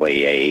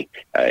probably a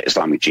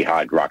Islamic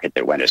Jihad rocket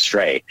that went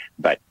astray,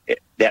 but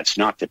that's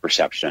not the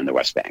perception in the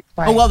West Bank.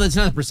 Right. Oh, well, that's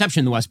not the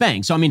perception in the West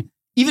Bank. So, I mean,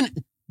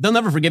 they'll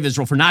never forgive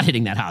Israel for not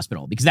hitting that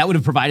hospital because that would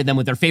have provided them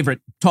with their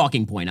favorite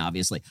talking point,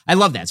 obviously. I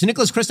love that. So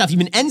Nicholas Kristof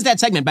even ends that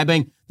segment by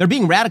saying they're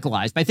being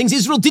radicalized by things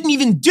Israel didn't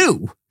even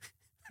do.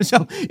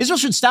 So Israel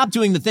should stop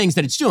doing the things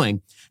that it's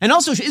doing. And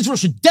also Israel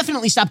should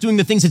definitely stop doing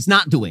the things it's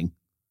not doing.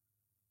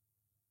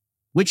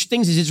 Which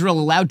things is Israel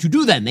allowed to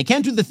do then? They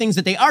can't do the things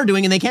that they are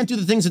doing and they can't do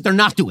the things that they're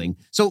not doing.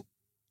 So,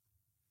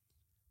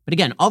 but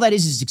again, all that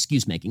is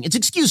excuse making. It's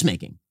excuse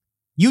making.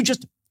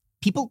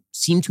 People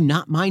seem to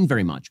not mind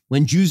very much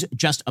when Jews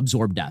just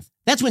absorb death.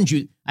 That's when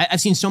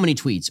I've seen so many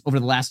tweets over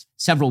the last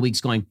several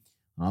weeks going,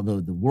 although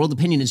the world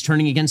opinion is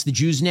turning against the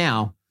Jews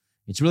now.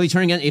 It's really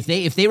turning, if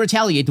they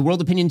retaliate, the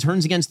world opinion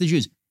turns against the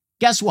Jews.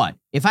 Guess what?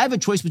 If I have a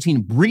choice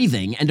between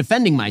breathing and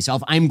defending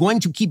myself, I'm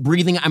going to keep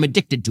breathing. I'm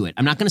addicted to it.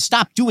 I'm not going to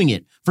stop doing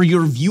it for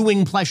your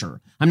viewing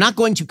pleasure. I'm not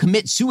going to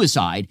commit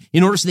suicide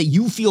in order so that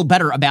you feel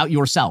better about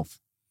yourself.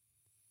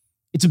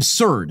 It's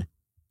absurd.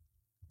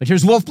 But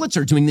here's Wolf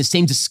Blitzer doing the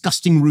same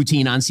disgusting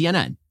routine on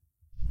CNN.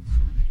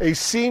 A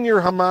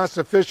senior Hamas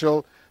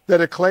official that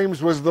it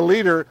claims was the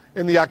leader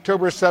in the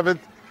October 7th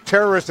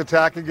terrorist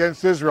attack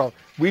against Israel.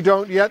 We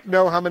don't yet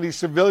know how many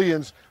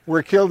civilians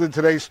were killed in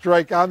today's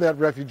strike on that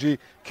refugee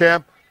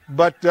camp,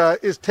 but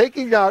is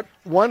taking out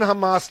one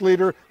Hamas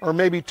leader or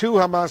maybe two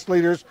Hamas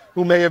leaders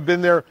who may have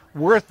been there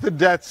worth the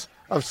deaths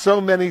of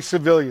so many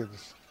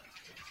civilians?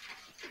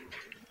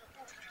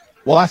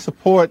 Well, I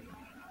support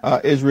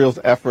Israel's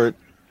effort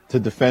to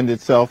defend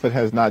itself. It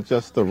has not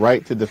just the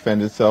right to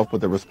defend itself,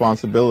 but the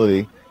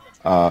responsibility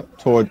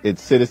toward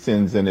its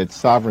citizens and its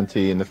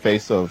sovereignty in the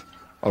face of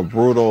a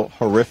brutal,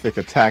 horrific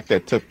attack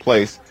that took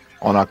place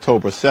on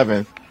October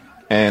 7th.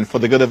 And for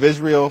the good of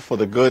Israel, for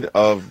the good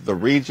of the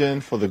region,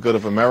 for the good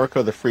of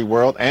America, the free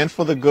world, and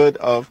for the good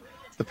of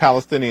the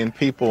Palestinian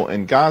people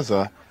in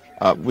Gaza,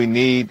 we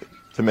need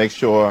to make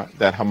sure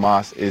that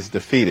Hamas is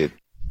defeated.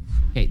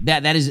 Okay,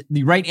 that is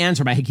the right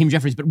answer by Hakeem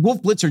Jeffries. But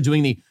Wolf Blitzer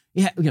doing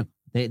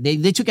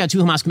they took out two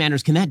Hamas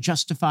commanders. Can that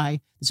justify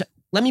this?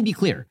 Let me be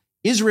clear.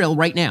 Israel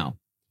right now,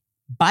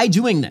 by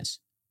doing this,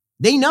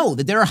 they know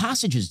that there are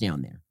hostages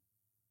down there.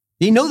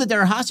 They know that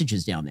there are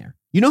hostages down there.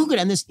 You know who could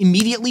end this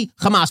immediately?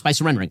 Hamas, by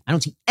surrendering. I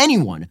don't see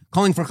anyone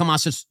calling for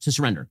Hamas to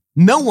surrender.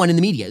 No one in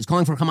the media is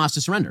calling for Hamas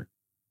to surrender.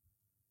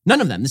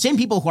 None of them. The same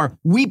people who are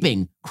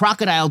weeping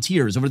crocodile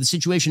tears over the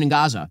situation in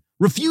Gaza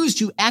refuse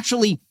to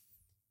actually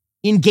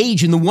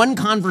engage in the one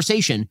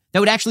conversation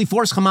that would actually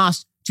force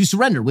Hamas to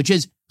surrender, which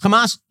is,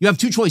 Hamas, you have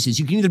two choices.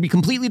 You can either be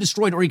completely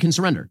destroyed or you can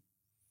surrender.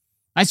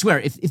 I swear,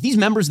 if these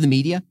members of the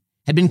media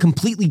had been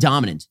completely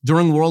dominant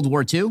during World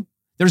War II,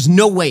 there's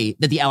no way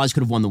that the Allies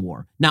could have won the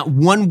war. Not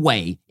one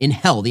way in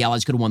hell the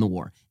Allies could have won the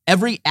war.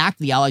 Every act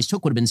the Allies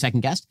took would have been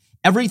second-guessed.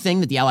 Everything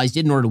that the Allies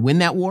did in order to win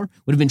that war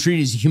would have been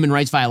treated as a human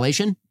rights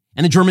violation,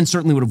 and the Germans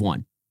certainly would have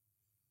won.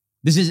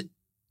 The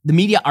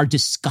media are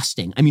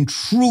disgusting. I mean,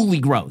 truly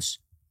gross.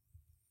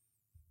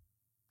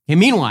 And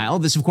meanwhile,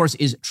 this, of course,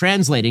 is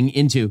translating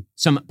into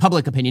some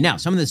public opinion. Now,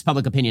 some of this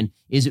public opinion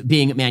is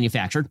being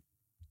manufactured.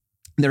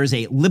 There is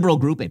a liberal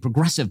group, a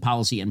progressive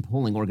policy and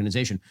polling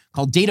organization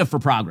called Data for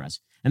Progress.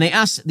 And they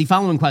asked the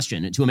following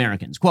question to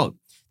Americans, quote,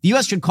 the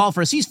U.S. should call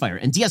for a ceasefire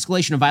and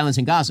de-escalation of violence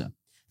in Gaza.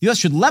 The U.S.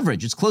 should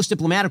leverage its close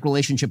diplomatic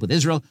relationship with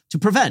Israel to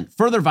prevent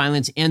further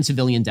violence and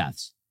civilian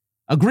deaths.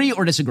 Agree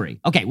or disagree?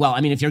 Okay, well,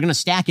 I mean, if you're going to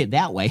stack it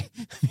that way,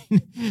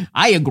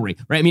 I agree,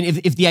 right? I mean,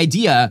 if the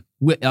idea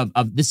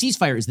of the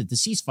ceasefire is that the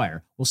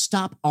ceasefire will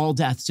stop all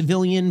death,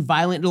 civilian,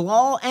 violent, it'll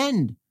all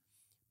end.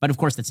 But of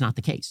course, that's not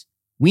the case.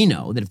 We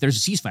know that if there's a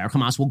ceasefire,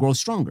 Hamas will grow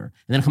stronger.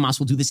 And then Hamas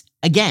will do this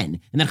again.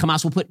 And then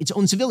Hamas will put its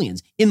own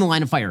civilians in the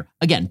line of fire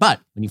again.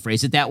 But when you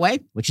phrase it that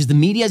way, which is the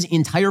media's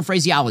entire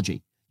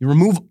phraseology, you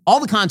remove all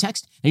the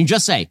context and you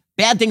just say,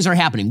 bad things are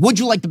happening. Would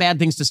you like the bad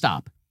things to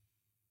stop?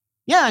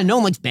 Yeah, no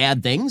one likes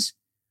bad things.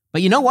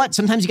 But you know what?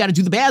 Sometimes you got to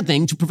do the bad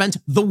thing to prevent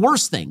the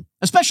worst thing,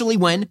 especially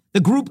when the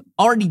group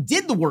already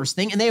did the worst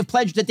thing and they have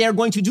pledged that they are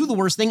going to do the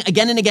worst thing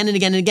again and again and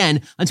again and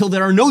again until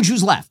there are no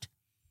Jews left.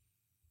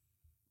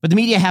 But the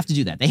media have to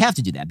do that. They have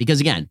to do that because,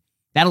 again,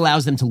 that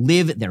allows them to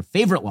live their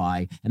favorite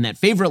lie. And that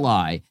favorite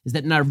lie is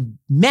that in our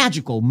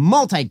magical,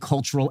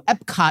 multicultural,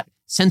 Epcot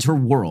center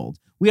world,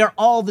 we are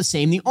all the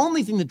same. The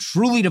only thing that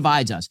truly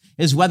divides us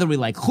is whether we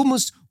like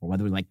hummus or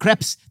whether we like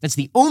crepes. That's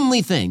the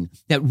only thing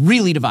that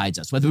really divides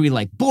us, whether we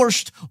like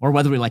borscht or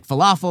whether we like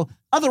falafel.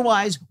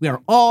 Otherwise, we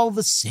are all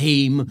the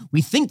same.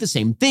 We think the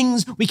same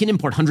things. We can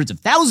import hundreds of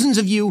thousands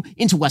of you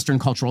into Western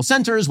cultural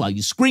centers while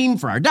you scream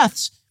for our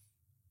deaths.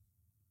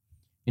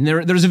 And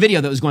there was a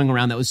video that was going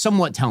around that was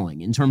somewhat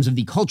telling in terms of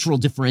the cultural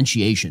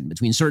differentiation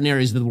between certain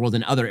areas of the world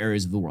and other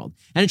areas of the world.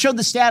 And it showed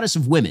the status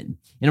of women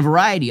in a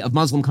variety of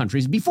Muslim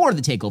countries before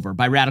the takeover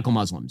by radical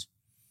Muslims.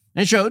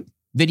 And it showed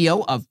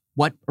video of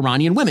what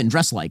Iranian women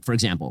dress like, for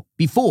example,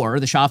 before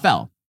the Shah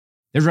fell.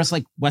 They're dressed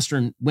like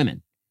Western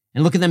women.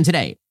 And look at them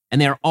today. And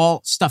they're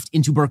all stuffed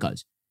into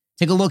burqas.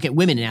 Take a look at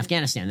women in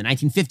Afghanistan in the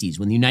 1950s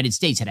when the United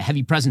States had a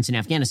heavy presence in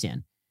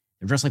Afghanistan.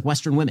 They're dressed like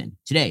Western women.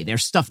 Today, they're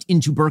stuffed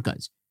into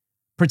burqas.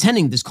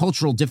 Pretending this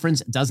cultural difference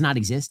does not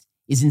exist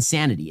is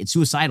insanity. It's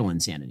suicidal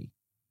insanity.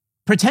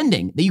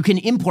 Pretending that you can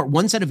import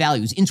one set of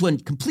values into a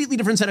completely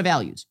different set of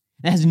values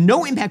that has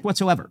no impact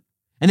whatsoever,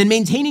 and then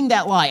maintaining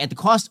that lie at the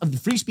cost of the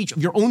free speech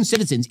of your own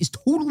citizens is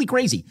totally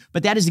crazy.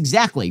 But that is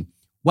exactly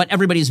what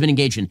everybody has been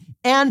engaged in.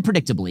 And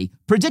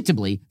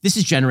predictably, this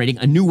is generating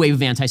a new wave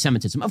of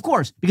anti-Semitism. Of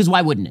course, because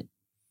why wouldn't it?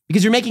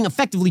 Because you're making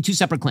effectively two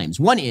separate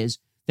claims. One is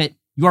that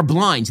you are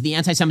blind to the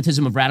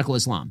anti-Semitism of radical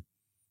Islam.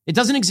 It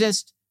doesn't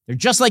exist. They're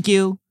just like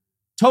you,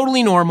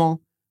 totally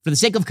normal. For the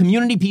sake of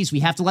community peace, we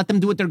have to let them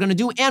do what they're going to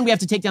do, and we have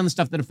to take down the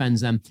stuff that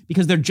offends them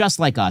because they're just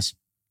like us.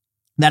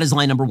 That is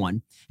lie number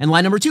one. And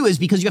lie number two is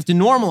because you have to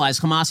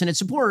normalize Hamas and its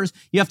supporters,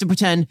 you have to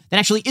pretend that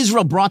actually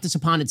Israel brought this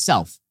upon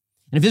itself.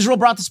 And if Israel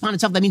brought this upon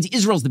itself, that means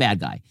Israel's the bad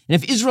guy. And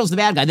if Israel's the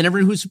bad guy, then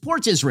everyone who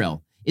supports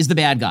Israel is the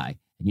bad guy.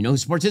 And you know who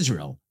supports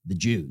Israel? The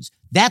Jews.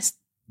 That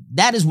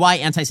is why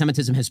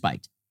anti-Semitism has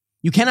spiked.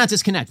 You cannot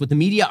disconnect what the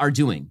media are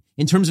doing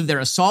in terms of their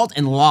assault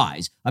and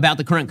lies about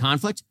the current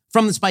conflict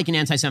from the spike in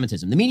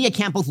anti-Semitism. The media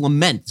can't both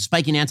lament the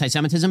spike in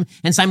anti-Semitism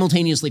and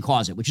simultaneously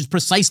cause it, which is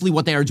precisely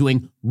what they are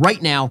doing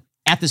right now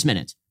at this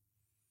minute.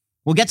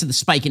 We'll get to the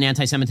spike in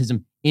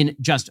anti-Semitism in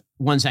just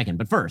 1 second.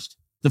 But first,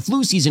 the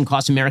flu season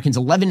costs Americans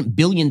 $11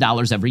 billion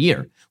every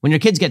year. When your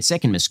kids get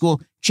sick and miss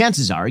school,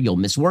 chances are you'll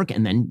miss work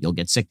and then you'll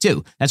get sick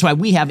too. That's why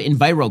we have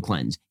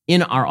EnviroCleanse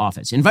in our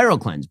office.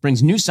 EnviroCleanse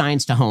brings new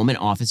science to home and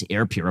office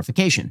air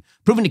purification.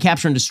 Proven to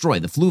capture and destroy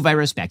the flu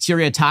virus,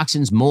 bacteria,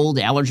 toxins, mold,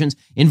 allergens,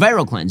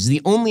 EnviroCleanse is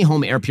the only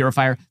home air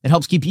purifier that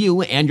helps keep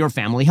you and your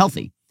family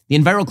healthy. The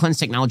EnviroCleanse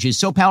technology is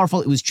so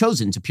powerful, it was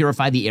chosen to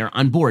purify the air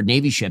on board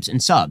Navy ships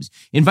and subs.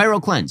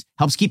 EnviroCleanse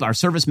helps keep our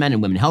servicemen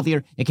and women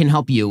healthier. It can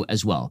help you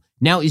as well.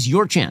 Now is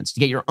your chance to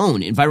get your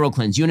own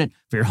EnviroCleanse unit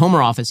for your home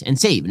or office and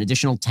save an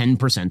additional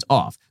 10%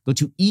 off. Go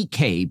to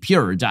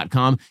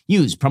ekpure.com.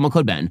 Use promo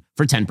code Ben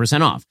for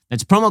 10% off.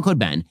 That's promo code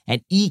Ben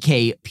at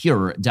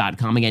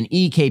ekpure.com. Again,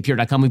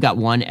 ekpure.com. We've got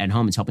one at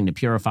home. It's helping to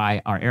purify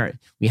our air.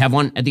 We have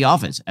one at the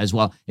office as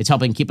well. It's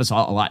helping keep us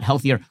all a lot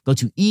healthier. Go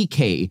to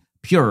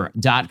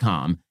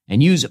ekpure.com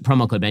and use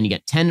promo code Ben. You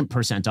get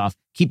 10% off,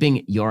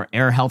 keeping your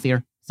air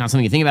healthier. It's not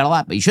something you think about a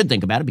lot, but you should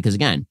think about it because,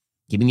 again,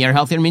 keeping the air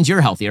healthier means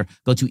you're healthier.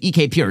 Go to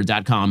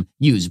ekpure.com.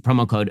 Use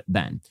promo code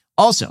Ben.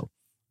 Also,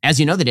 as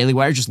you know, the Daily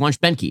Wire just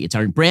launched Benki. It's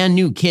our brand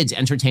new kids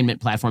entertainment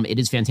platform. It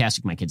is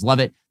fantastic. My kids love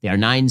it. They are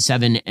 9,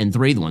 7, and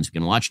 3, the ones who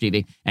can watch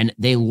TV, and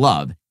they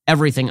love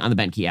everything on the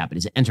Benki app. It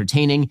is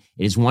entertaining.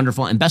 It is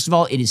wonderful. And best of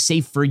all, it is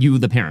safe for you,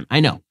 the parent.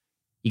 I know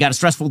you got a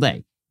stressful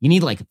day. You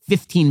need like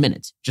 15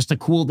 minutes just to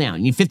cool down.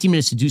 You need 15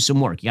 minutes to do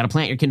some work. You got to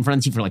plant your kid in front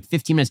of the TV for like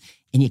 15 minutes,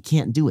 and you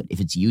can't do it if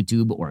it's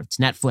YouTube or if it's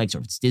Netflix or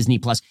if it's Disney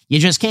Plus. You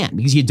just can't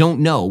because you don't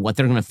know what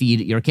they're going to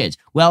feed your kids.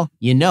 Well,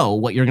 you know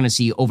what you're going to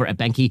see over at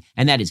Benki,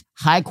 and that is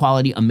high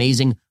quality,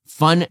 amazing,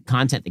 fun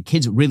content that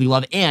kids really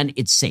love, and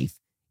it's safe.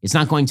 It's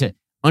not going to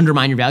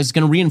undermine your values. It's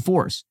going to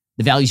reinforce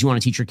the values you want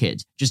to teach your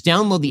kids. Just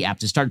download the app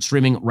to start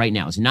streaming right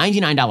now. It's a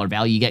 $99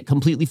 value you get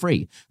completely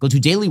free. Go to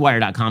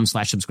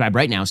dailywire.com/subscribe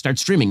right now. Start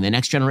streaming the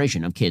next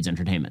generation of kids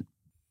entertainment.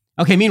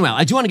 Okay, meanwhile,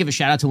 I do want to give a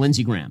shout out to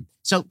Lindsey Graham.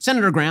 So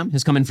Senator Graham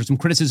has come in for some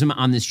criticism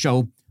on this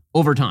show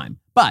over time,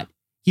 but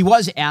he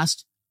was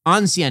asked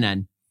on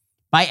CNN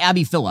by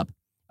Abby Phillip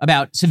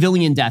about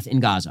civilian death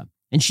in Gaza.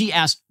 And she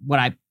asked what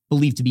I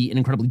believe to be an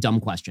incredibly dumb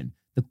question.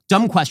 The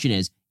dumb question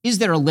is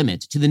there a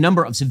limit to the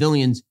number of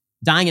civilians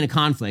dying in a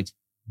conflict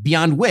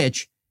beyond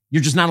which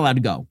you're just not allowed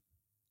to go?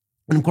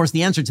 And of course,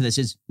 the answer to this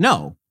is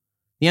no.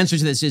 The answer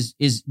to this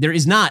is there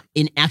is not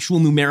an actual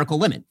numerical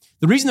limit.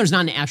 The reason there's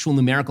not an actual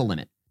numerical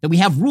limit, that we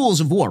have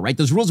rules of war, right?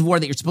 Those rules of war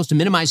that you're supposed to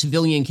minimize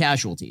civilian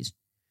casualties.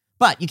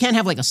 But you can't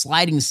have like a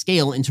sliding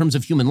scale in terms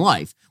of human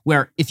life,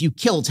 where if you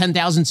kill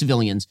 10,000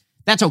 civilians,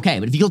 that's okay.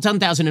 But if you kill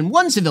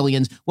 10,001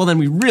 civilians, well, then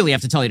we really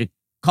have to tell you to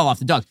call off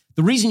the dogs.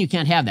 The reason you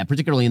can't have that,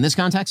 particularly in this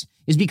context,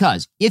 is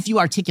because if you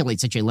articulate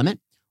such a limit,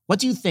 what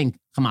do you think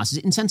Hamas's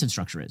incentive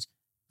structure is?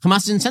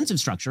 Hamas's incentive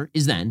structure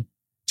is then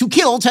to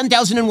kill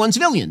 10,001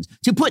 civilians,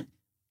 to put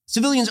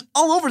civilians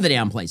all over the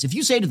damn place. If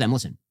you say to them,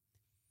 listen,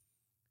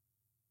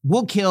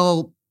 we'll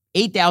kill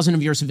 8,000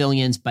 of your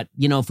civilians, but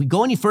if we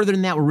go any further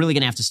than that, we're really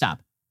going to have to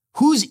stop.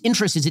 Whose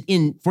interest is it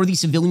in for these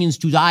civilians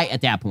to die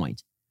at that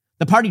point?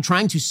 The party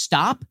trying to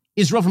stop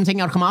Israel from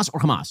taking out Hamas or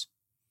Hamas?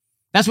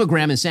 That's what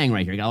Graham is saying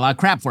right here. He got a lot of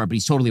crap for it, but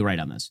he's totally right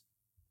on this.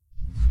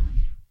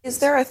 Is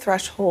there a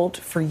threshold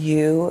for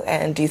you,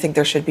 and do you think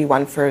there should be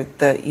one for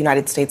the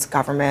United States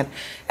government,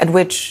 at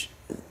which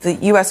the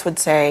U.S. would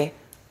say,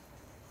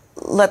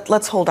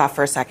 let's hold off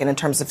for a second in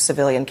terms of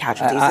civilian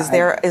casualties?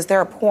 Is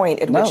there a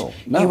point at which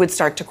you would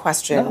start to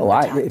question?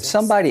 If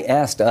somebody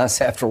asked us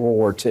after World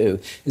War II,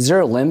 is there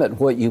a limit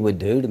what you would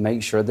do to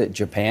make sure that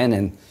Japan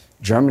and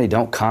Germany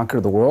don't conquer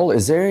the world?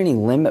 Is there any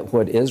limit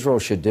what Israel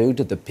should do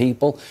to the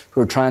people who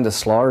are trying to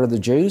slaughter the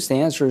Jews? The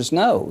answer is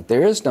no.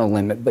 There is no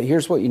limit. But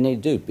here's what you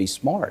need to do. Be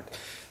smart.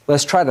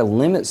 Let's try to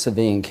limit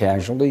civilian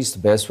casualties the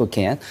best we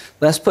can.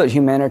 Let's put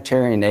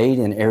humanitarian aid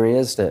in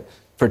areas that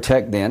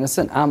protect the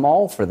innocent. I'm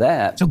all for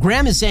that. So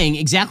Graham is saying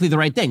exactly the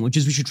right thing, which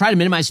is we should try to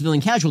minimize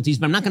civilian casualties,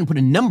 but I'm not going to put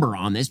a number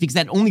on this because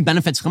that only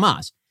benefits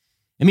Hamas.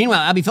 And meanwhile,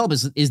 Abby Phillip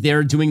is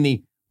there doing there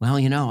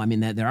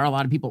are a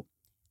lot of people.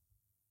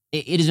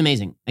 It is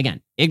amazing.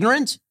 Again,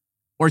 ignorant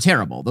or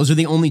terrible. Those are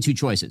the only two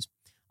choices.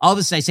 All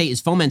this, I say,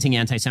 is fomenting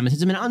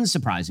anti-Semitism, and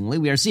unsurprisingly,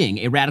 we are seeing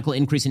a radical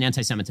increase in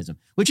anti-Semitism,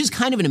 which is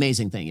kind of an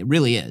amazing thing. It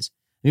really is.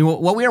 I mean,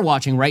 what we are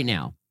watching right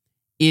now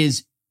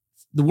is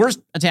the worst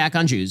attack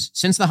on Jews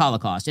since the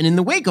Holocaust, and in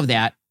the wake of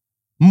that,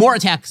 more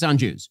attacks on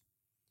Jews.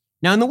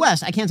 Now, in the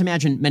West, I can't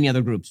imagine many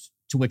other groups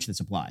to which this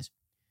applies.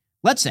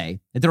 Let's say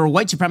that there were a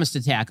white supremacist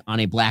attack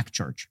on a black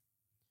church.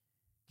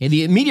 Okay,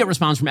 the immediate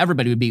response from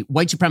everybody would be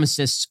white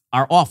supremacists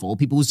are awful.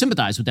 People who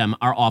sympathize with them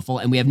are awful.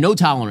 And we have no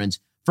tolerance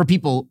for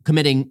people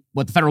committing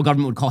what the federal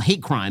government would call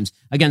hate crimes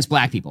against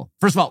black people.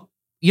 First of all,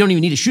 you don't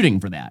even need a shooting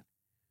for that.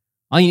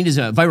 All you need is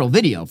a viral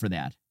video for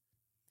that.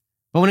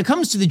 But when it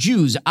comes to the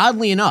Jews,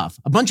 oddly enough,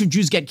 a bunch of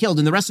Jews get killed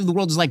and the rest of the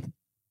world is like,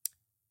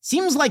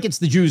 seems like it's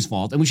the Jews'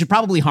 fault and we should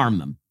probably harm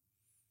them.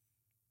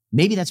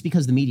 Maybe that's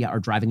because the media are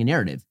driving a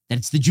narrative that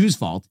it's the Jews'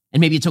 fault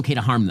and maybe it's okay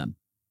to harm them.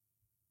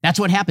 That's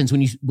what happens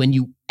when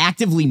you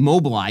actively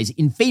mobilize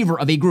in favor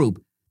of a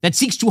group that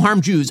seeks to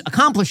harm Jews,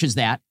 accomplishes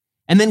that,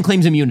 and then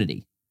claims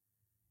immunity.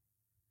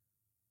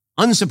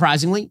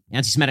 Unsurprisingly,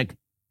 anti-Semitic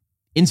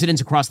incidents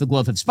across the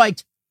globe have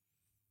spiked.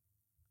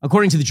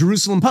 According to the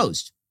Jerusalem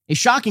Post, a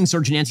shocking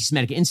surge in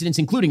anti-Semitic incidents,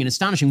 including an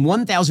astonishing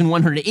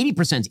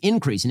 1,180%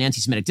 increase in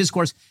anti-Semitic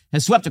discourse,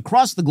 has swept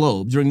across the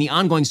globe during the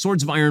ongoing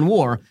Swords of Iron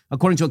War,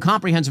 according to a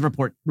comprehensive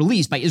report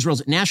released by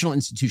Israel's national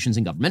institutions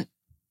and government.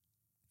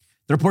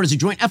 The report is a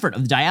joint effort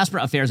of the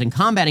Diaspora Affairs and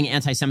Combating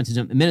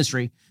Anti-Semitism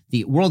Ministry,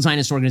 the World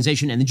Zionist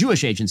Organization, and the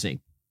Jewish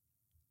Agency.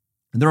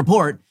 The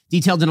report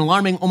detailed an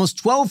alarming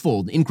almost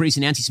 12-fold increase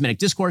in anti-Semitic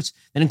discourse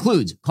that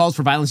includes calls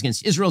for violence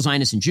against Israel,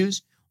 Zionists, and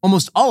Jews.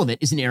 Almost all of it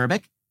is in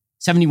Arabic,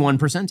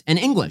 71%, and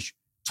English,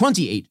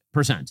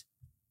 28%.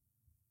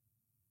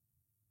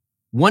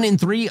 1 in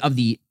 3 of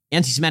the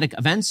anti-Semitic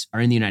events are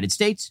in the United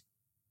States.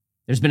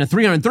 There's been a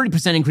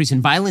 330% increase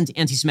in violent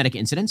anti-Semitic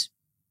incidents.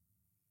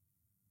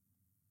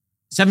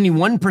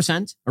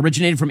 71%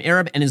 originated from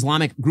Arab and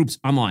Islamic groups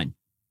online.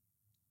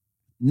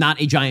 Not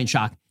a giant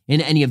shock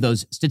in any of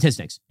those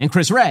statistics. And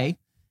Chris Wray,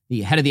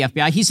 the head of the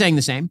FBI, he's saying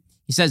the same.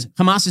 He says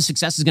Hamas's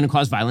success is going to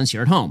cause violence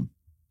here at home.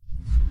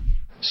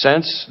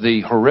 Since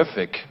the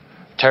horrific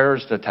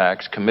terrorist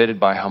attacks committed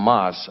by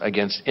Hamas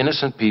against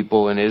innocent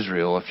people in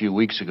Israel a few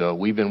weeks ago,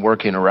 we've been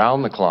working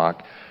around the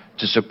clock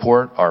to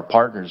support our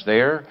partners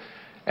there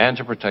and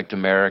to protect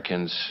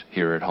Americans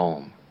here at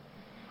home.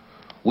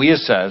 We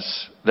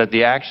assess that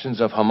the actions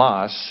of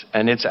Hamas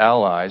and its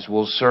allies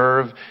will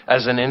serve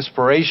as an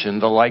inspiration,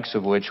 the likes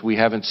of which we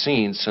haven't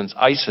seen since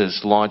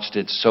ISIS launched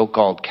its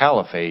so-called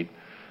caliphate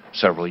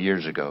several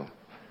years ago.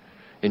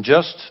 In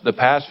just the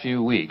past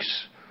few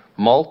weeks,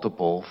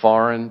 multiple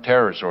foreign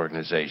terrorist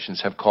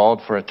organizations have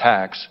called for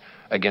attacks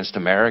against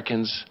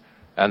Americans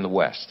and the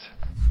West.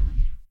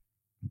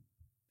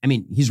 I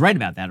mean, he's right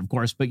about that, of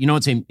course, but you know,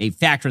 it's a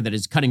factor that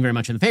is cutting very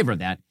much in the favor of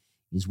that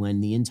is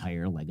when the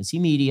entire legacy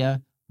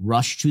media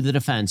rush to the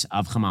defense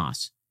of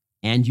Hamas.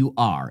 And you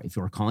are, if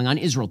you're calling on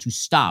Israel to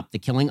stop the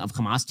killing of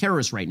Hamas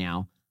terrorists right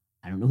now,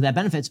 I don't know who that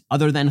benefits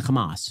other than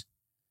Hamas.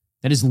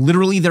 That is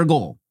literally their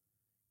goal.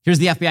 Here's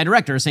the FBI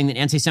director saying that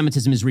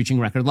anti-Semitism is reaching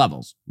record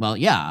levels. Well,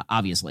 yeah,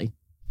 obviously.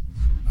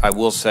 I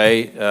will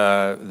say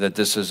that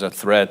this is a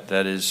threat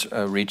that is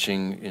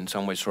reaching, in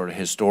some ways, sort of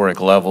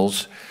historic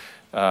levels,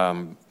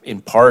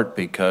 in part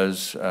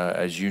because,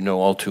 as you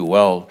know all too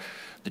well,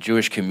 the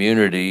Jewish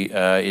community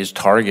is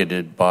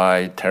targeted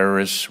by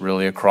terrorists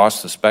really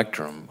across the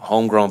spectrum.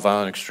 Homegrown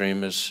violent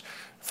extremists,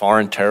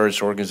 foreign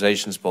terrorist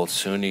organizations, both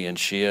Sunni and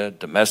Shia,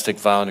 domestic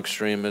violent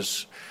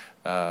extremists,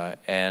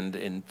 and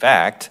in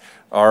fact,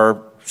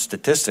 our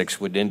statistics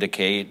would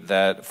indicate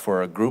that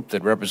for a group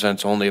that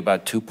represents only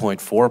about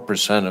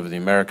 2.4% of the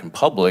American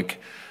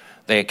public,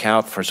 they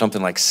account for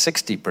something like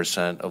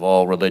 60% of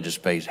all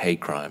religious-based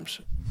hate crimes.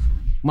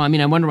 Well, I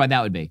mean, I wonder why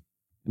that would be.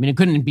 I mean, it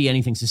couldn't be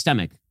anything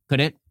systemic, could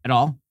it, at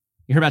all?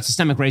 You hear about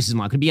systemic racism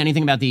law. Could it be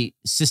anything about the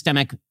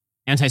systemic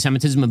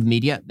anti-Semitism of the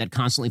media that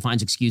constantly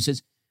finds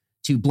excuses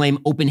to blame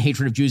open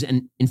hatred of Jews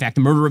and, in fact,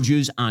 the murder of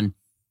Jews on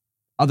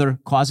other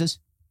causes?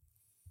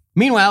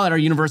 Meanwhile, at our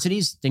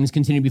universities, things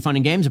continue to be fun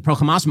and games. A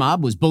pro-Hamas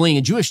mob was bullying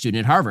a Jewish student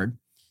at Harvard.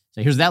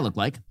 So here's what that looked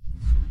like.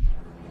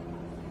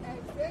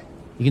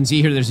 You can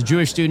see here there's a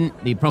Jewish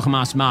student. The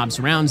pro-Hamas mob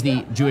surrounds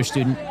the Jewish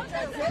student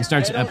and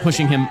starts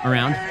pushing him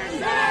around.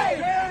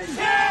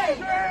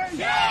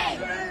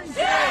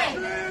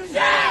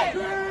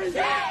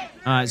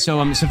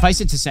 So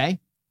suffice it to say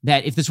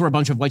that if this were a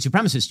bunch of white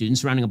supremacist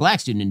students surrounding a black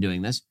student and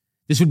doing this,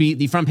 this would be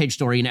the front page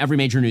story in every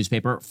major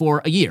newspaper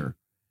for a year.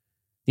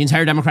 The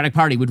entire Democratic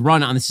Party would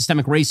run on the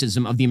systemic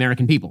racism of the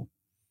American people.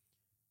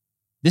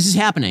 This is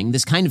happening.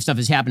 This kind of stuff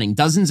is happening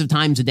dozens of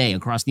times a day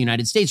across the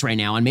United States right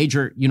now on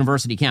major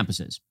university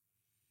campuses.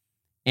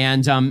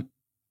 And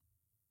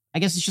I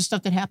guess it's just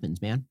stuff that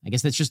happens, man. I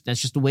guess that's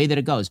just the way that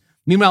it goes.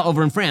 Meanwhile,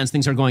 over in France,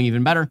 things are going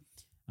even better.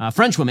 A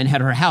French woman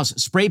had her house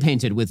spray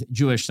painted with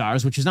Jewish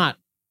stars, which is not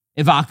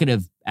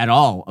evocative at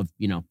all of,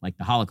 like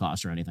the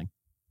Holocaust or anything.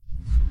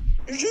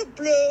 Je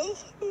pleure.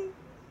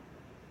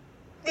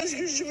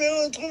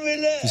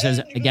 She says,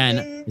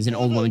 again, is an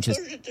old woman, just,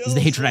 this is the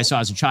hatred I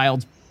saw as a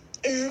child.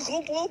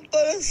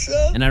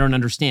 And I don't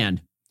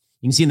understand.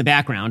 You can see in the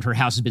background, her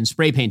house has been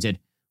spray painted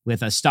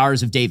with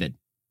stars of David.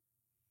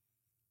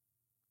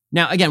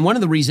 Now, again, one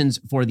of the reasons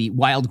for the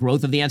wild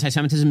growth of the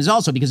anti-Semitism is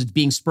also because it's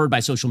being spurred by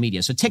social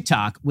media. So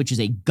TikTok, which is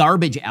a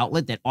garbage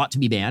outlet that ought to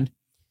be banned,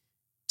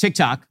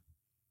 TikTok,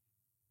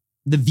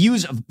 the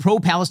views of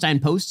pro-Palestine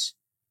posts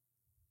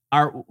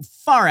are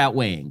far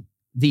outweighing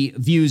the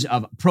views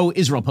of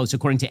pro-Israel posts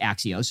according to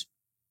Axios.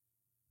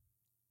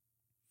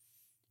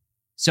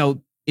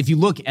 So if you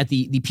look at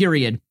the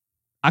period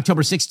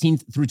October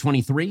 16th through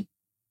 23,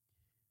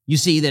 you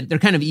see that they're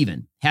kind of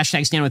even.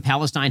 Hashtag stand with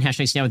Palestine,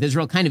 hashtag stand with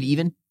Israel, kind of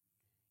even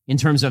in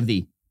terms of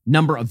the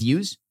number of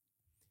views.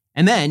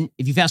 And then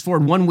if you fast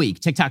forward 1 week,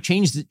 TikTok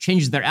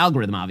changes their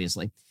algorithm,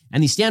 obviously.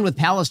 And the stand with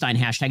Palestine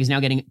hashtag is now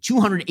getting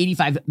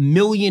 285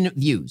 million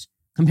views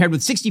compared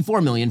with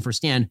 64 million for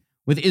stand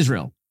with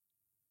Israel.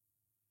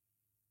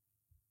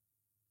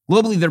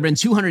 Globally, there have been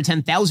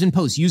 210,000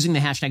 posts using the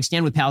hashtag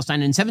stand with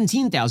Palestine and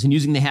 17,000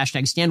 using the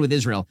hashtag stand with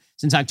Israel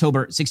since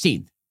October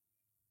 16th.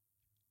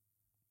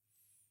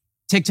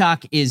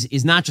 TikTok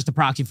is not just a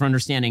proxy for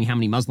understanding how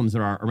many Muslims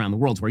there are around the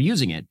world who are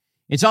using it.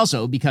 It's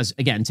also because,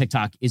 again,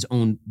 TikTok is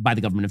owned by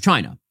the government of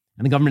China.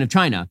 And the government of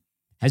China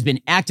has been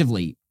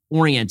actively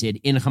oriented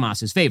in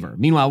Hamas's favor.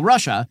 Meanwhile,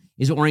 Russia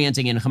is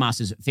orienting in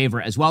Hamas's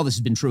favor as well. This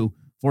has been true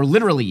for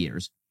literally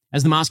years.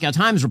 As the Moscow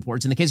Times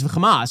reports, in the case of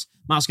Hamas,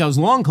 Moscow has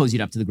long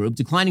cozied up to the group,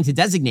 declining to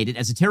designate it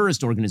as a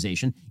terrorist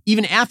organization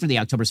even after the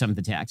October 7th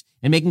attacks,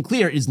 and making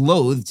clear it is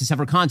loath to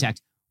sever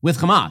contact with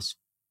Hamas.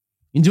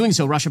 In doing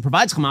so, Russia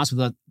provides Hamas with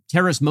a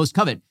terrorist most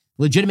covet,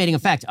 legitimating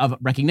effect of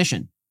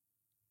recognition.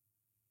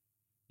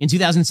 In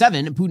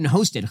 2007, Putin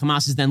hosted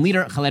Hamas's then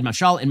leader, Khaled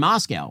Mashal, in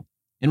Moscow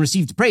and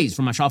received praise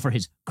from Mashal for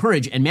his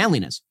courage and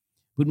manliness.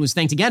 Putin was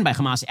thanked again by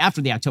Hamas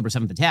after the October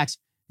 7th attacks,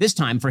 this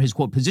time for his,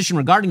 quote, position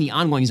regarding the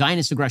ongoing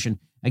Zionist aggression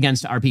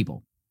against our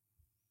people.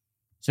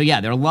 So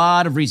yeah, there are a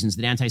lot of reasons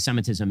that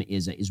anti-Semitism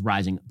is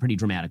rising pretty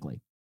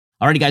dramatically.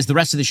 Alrighty, guys, the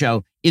rest of the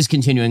show is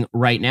continuing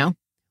right now.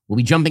 We'll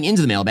be jumping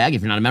into the mailbag.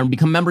 If you're not a member,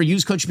 become a member.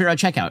 Use Code Shapiro at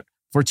checkout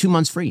for 2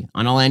 months free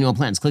on all annual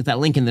plans. Click that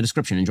link in the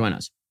description and join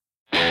us.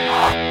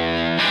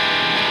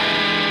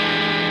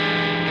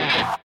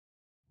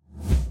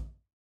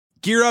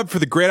 Gear up for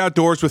the great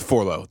outdoors with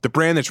Forloh, the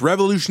brand that's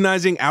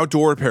revolutionizing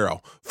outdoor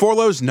apparel.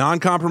 Forloh's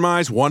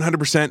non-compromise,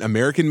 100%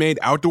 American-made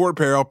outdoor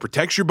apparel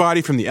protects your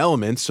body from the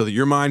elements so that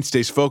your mind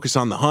stays focused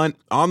on the hunt,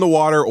 on the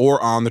water,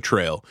 or on the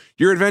trail.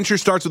 Your adventure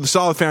starts with a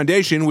solid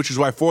foundation, which is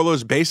why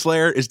Forloh's base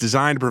layer is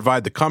designed to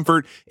provide the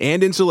comfort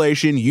and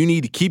insulation you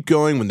need to keep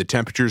going when the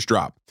temperatures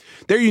drop.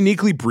 Their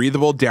uniquely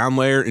breathable down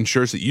layer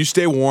ensures that you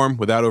stay warm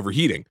without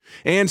overheating.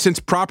 And since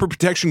proper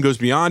protection goes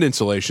beyond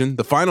insulation,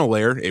 the final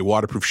layer, a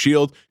waterproof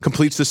shield,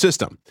 completes the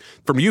system.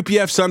 From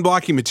UPF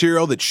sunblocking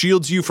material that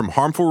shields you from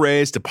harmful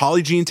rays to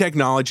Polygiene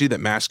technology that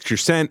masks your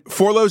scent,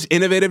 Forloh's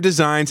innovative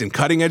designs and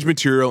cutting-edge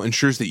material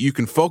ensures that you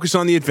can focus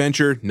on the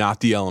adventure, not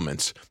the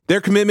elements.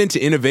 Their commitment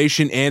to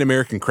innovation and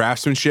American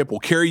craftsmanship will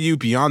carry you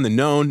beyond the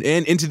known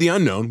and into the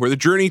unknown, where the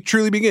journey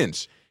truly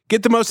begins.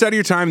 Get the most out of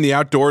your time in the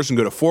outdoors and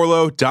go to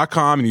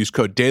forloh.com and use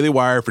code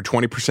DailyWire for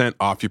 20%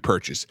 off your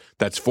purchase.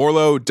 That's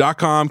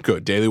forloh.com,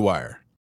 code DailyWire.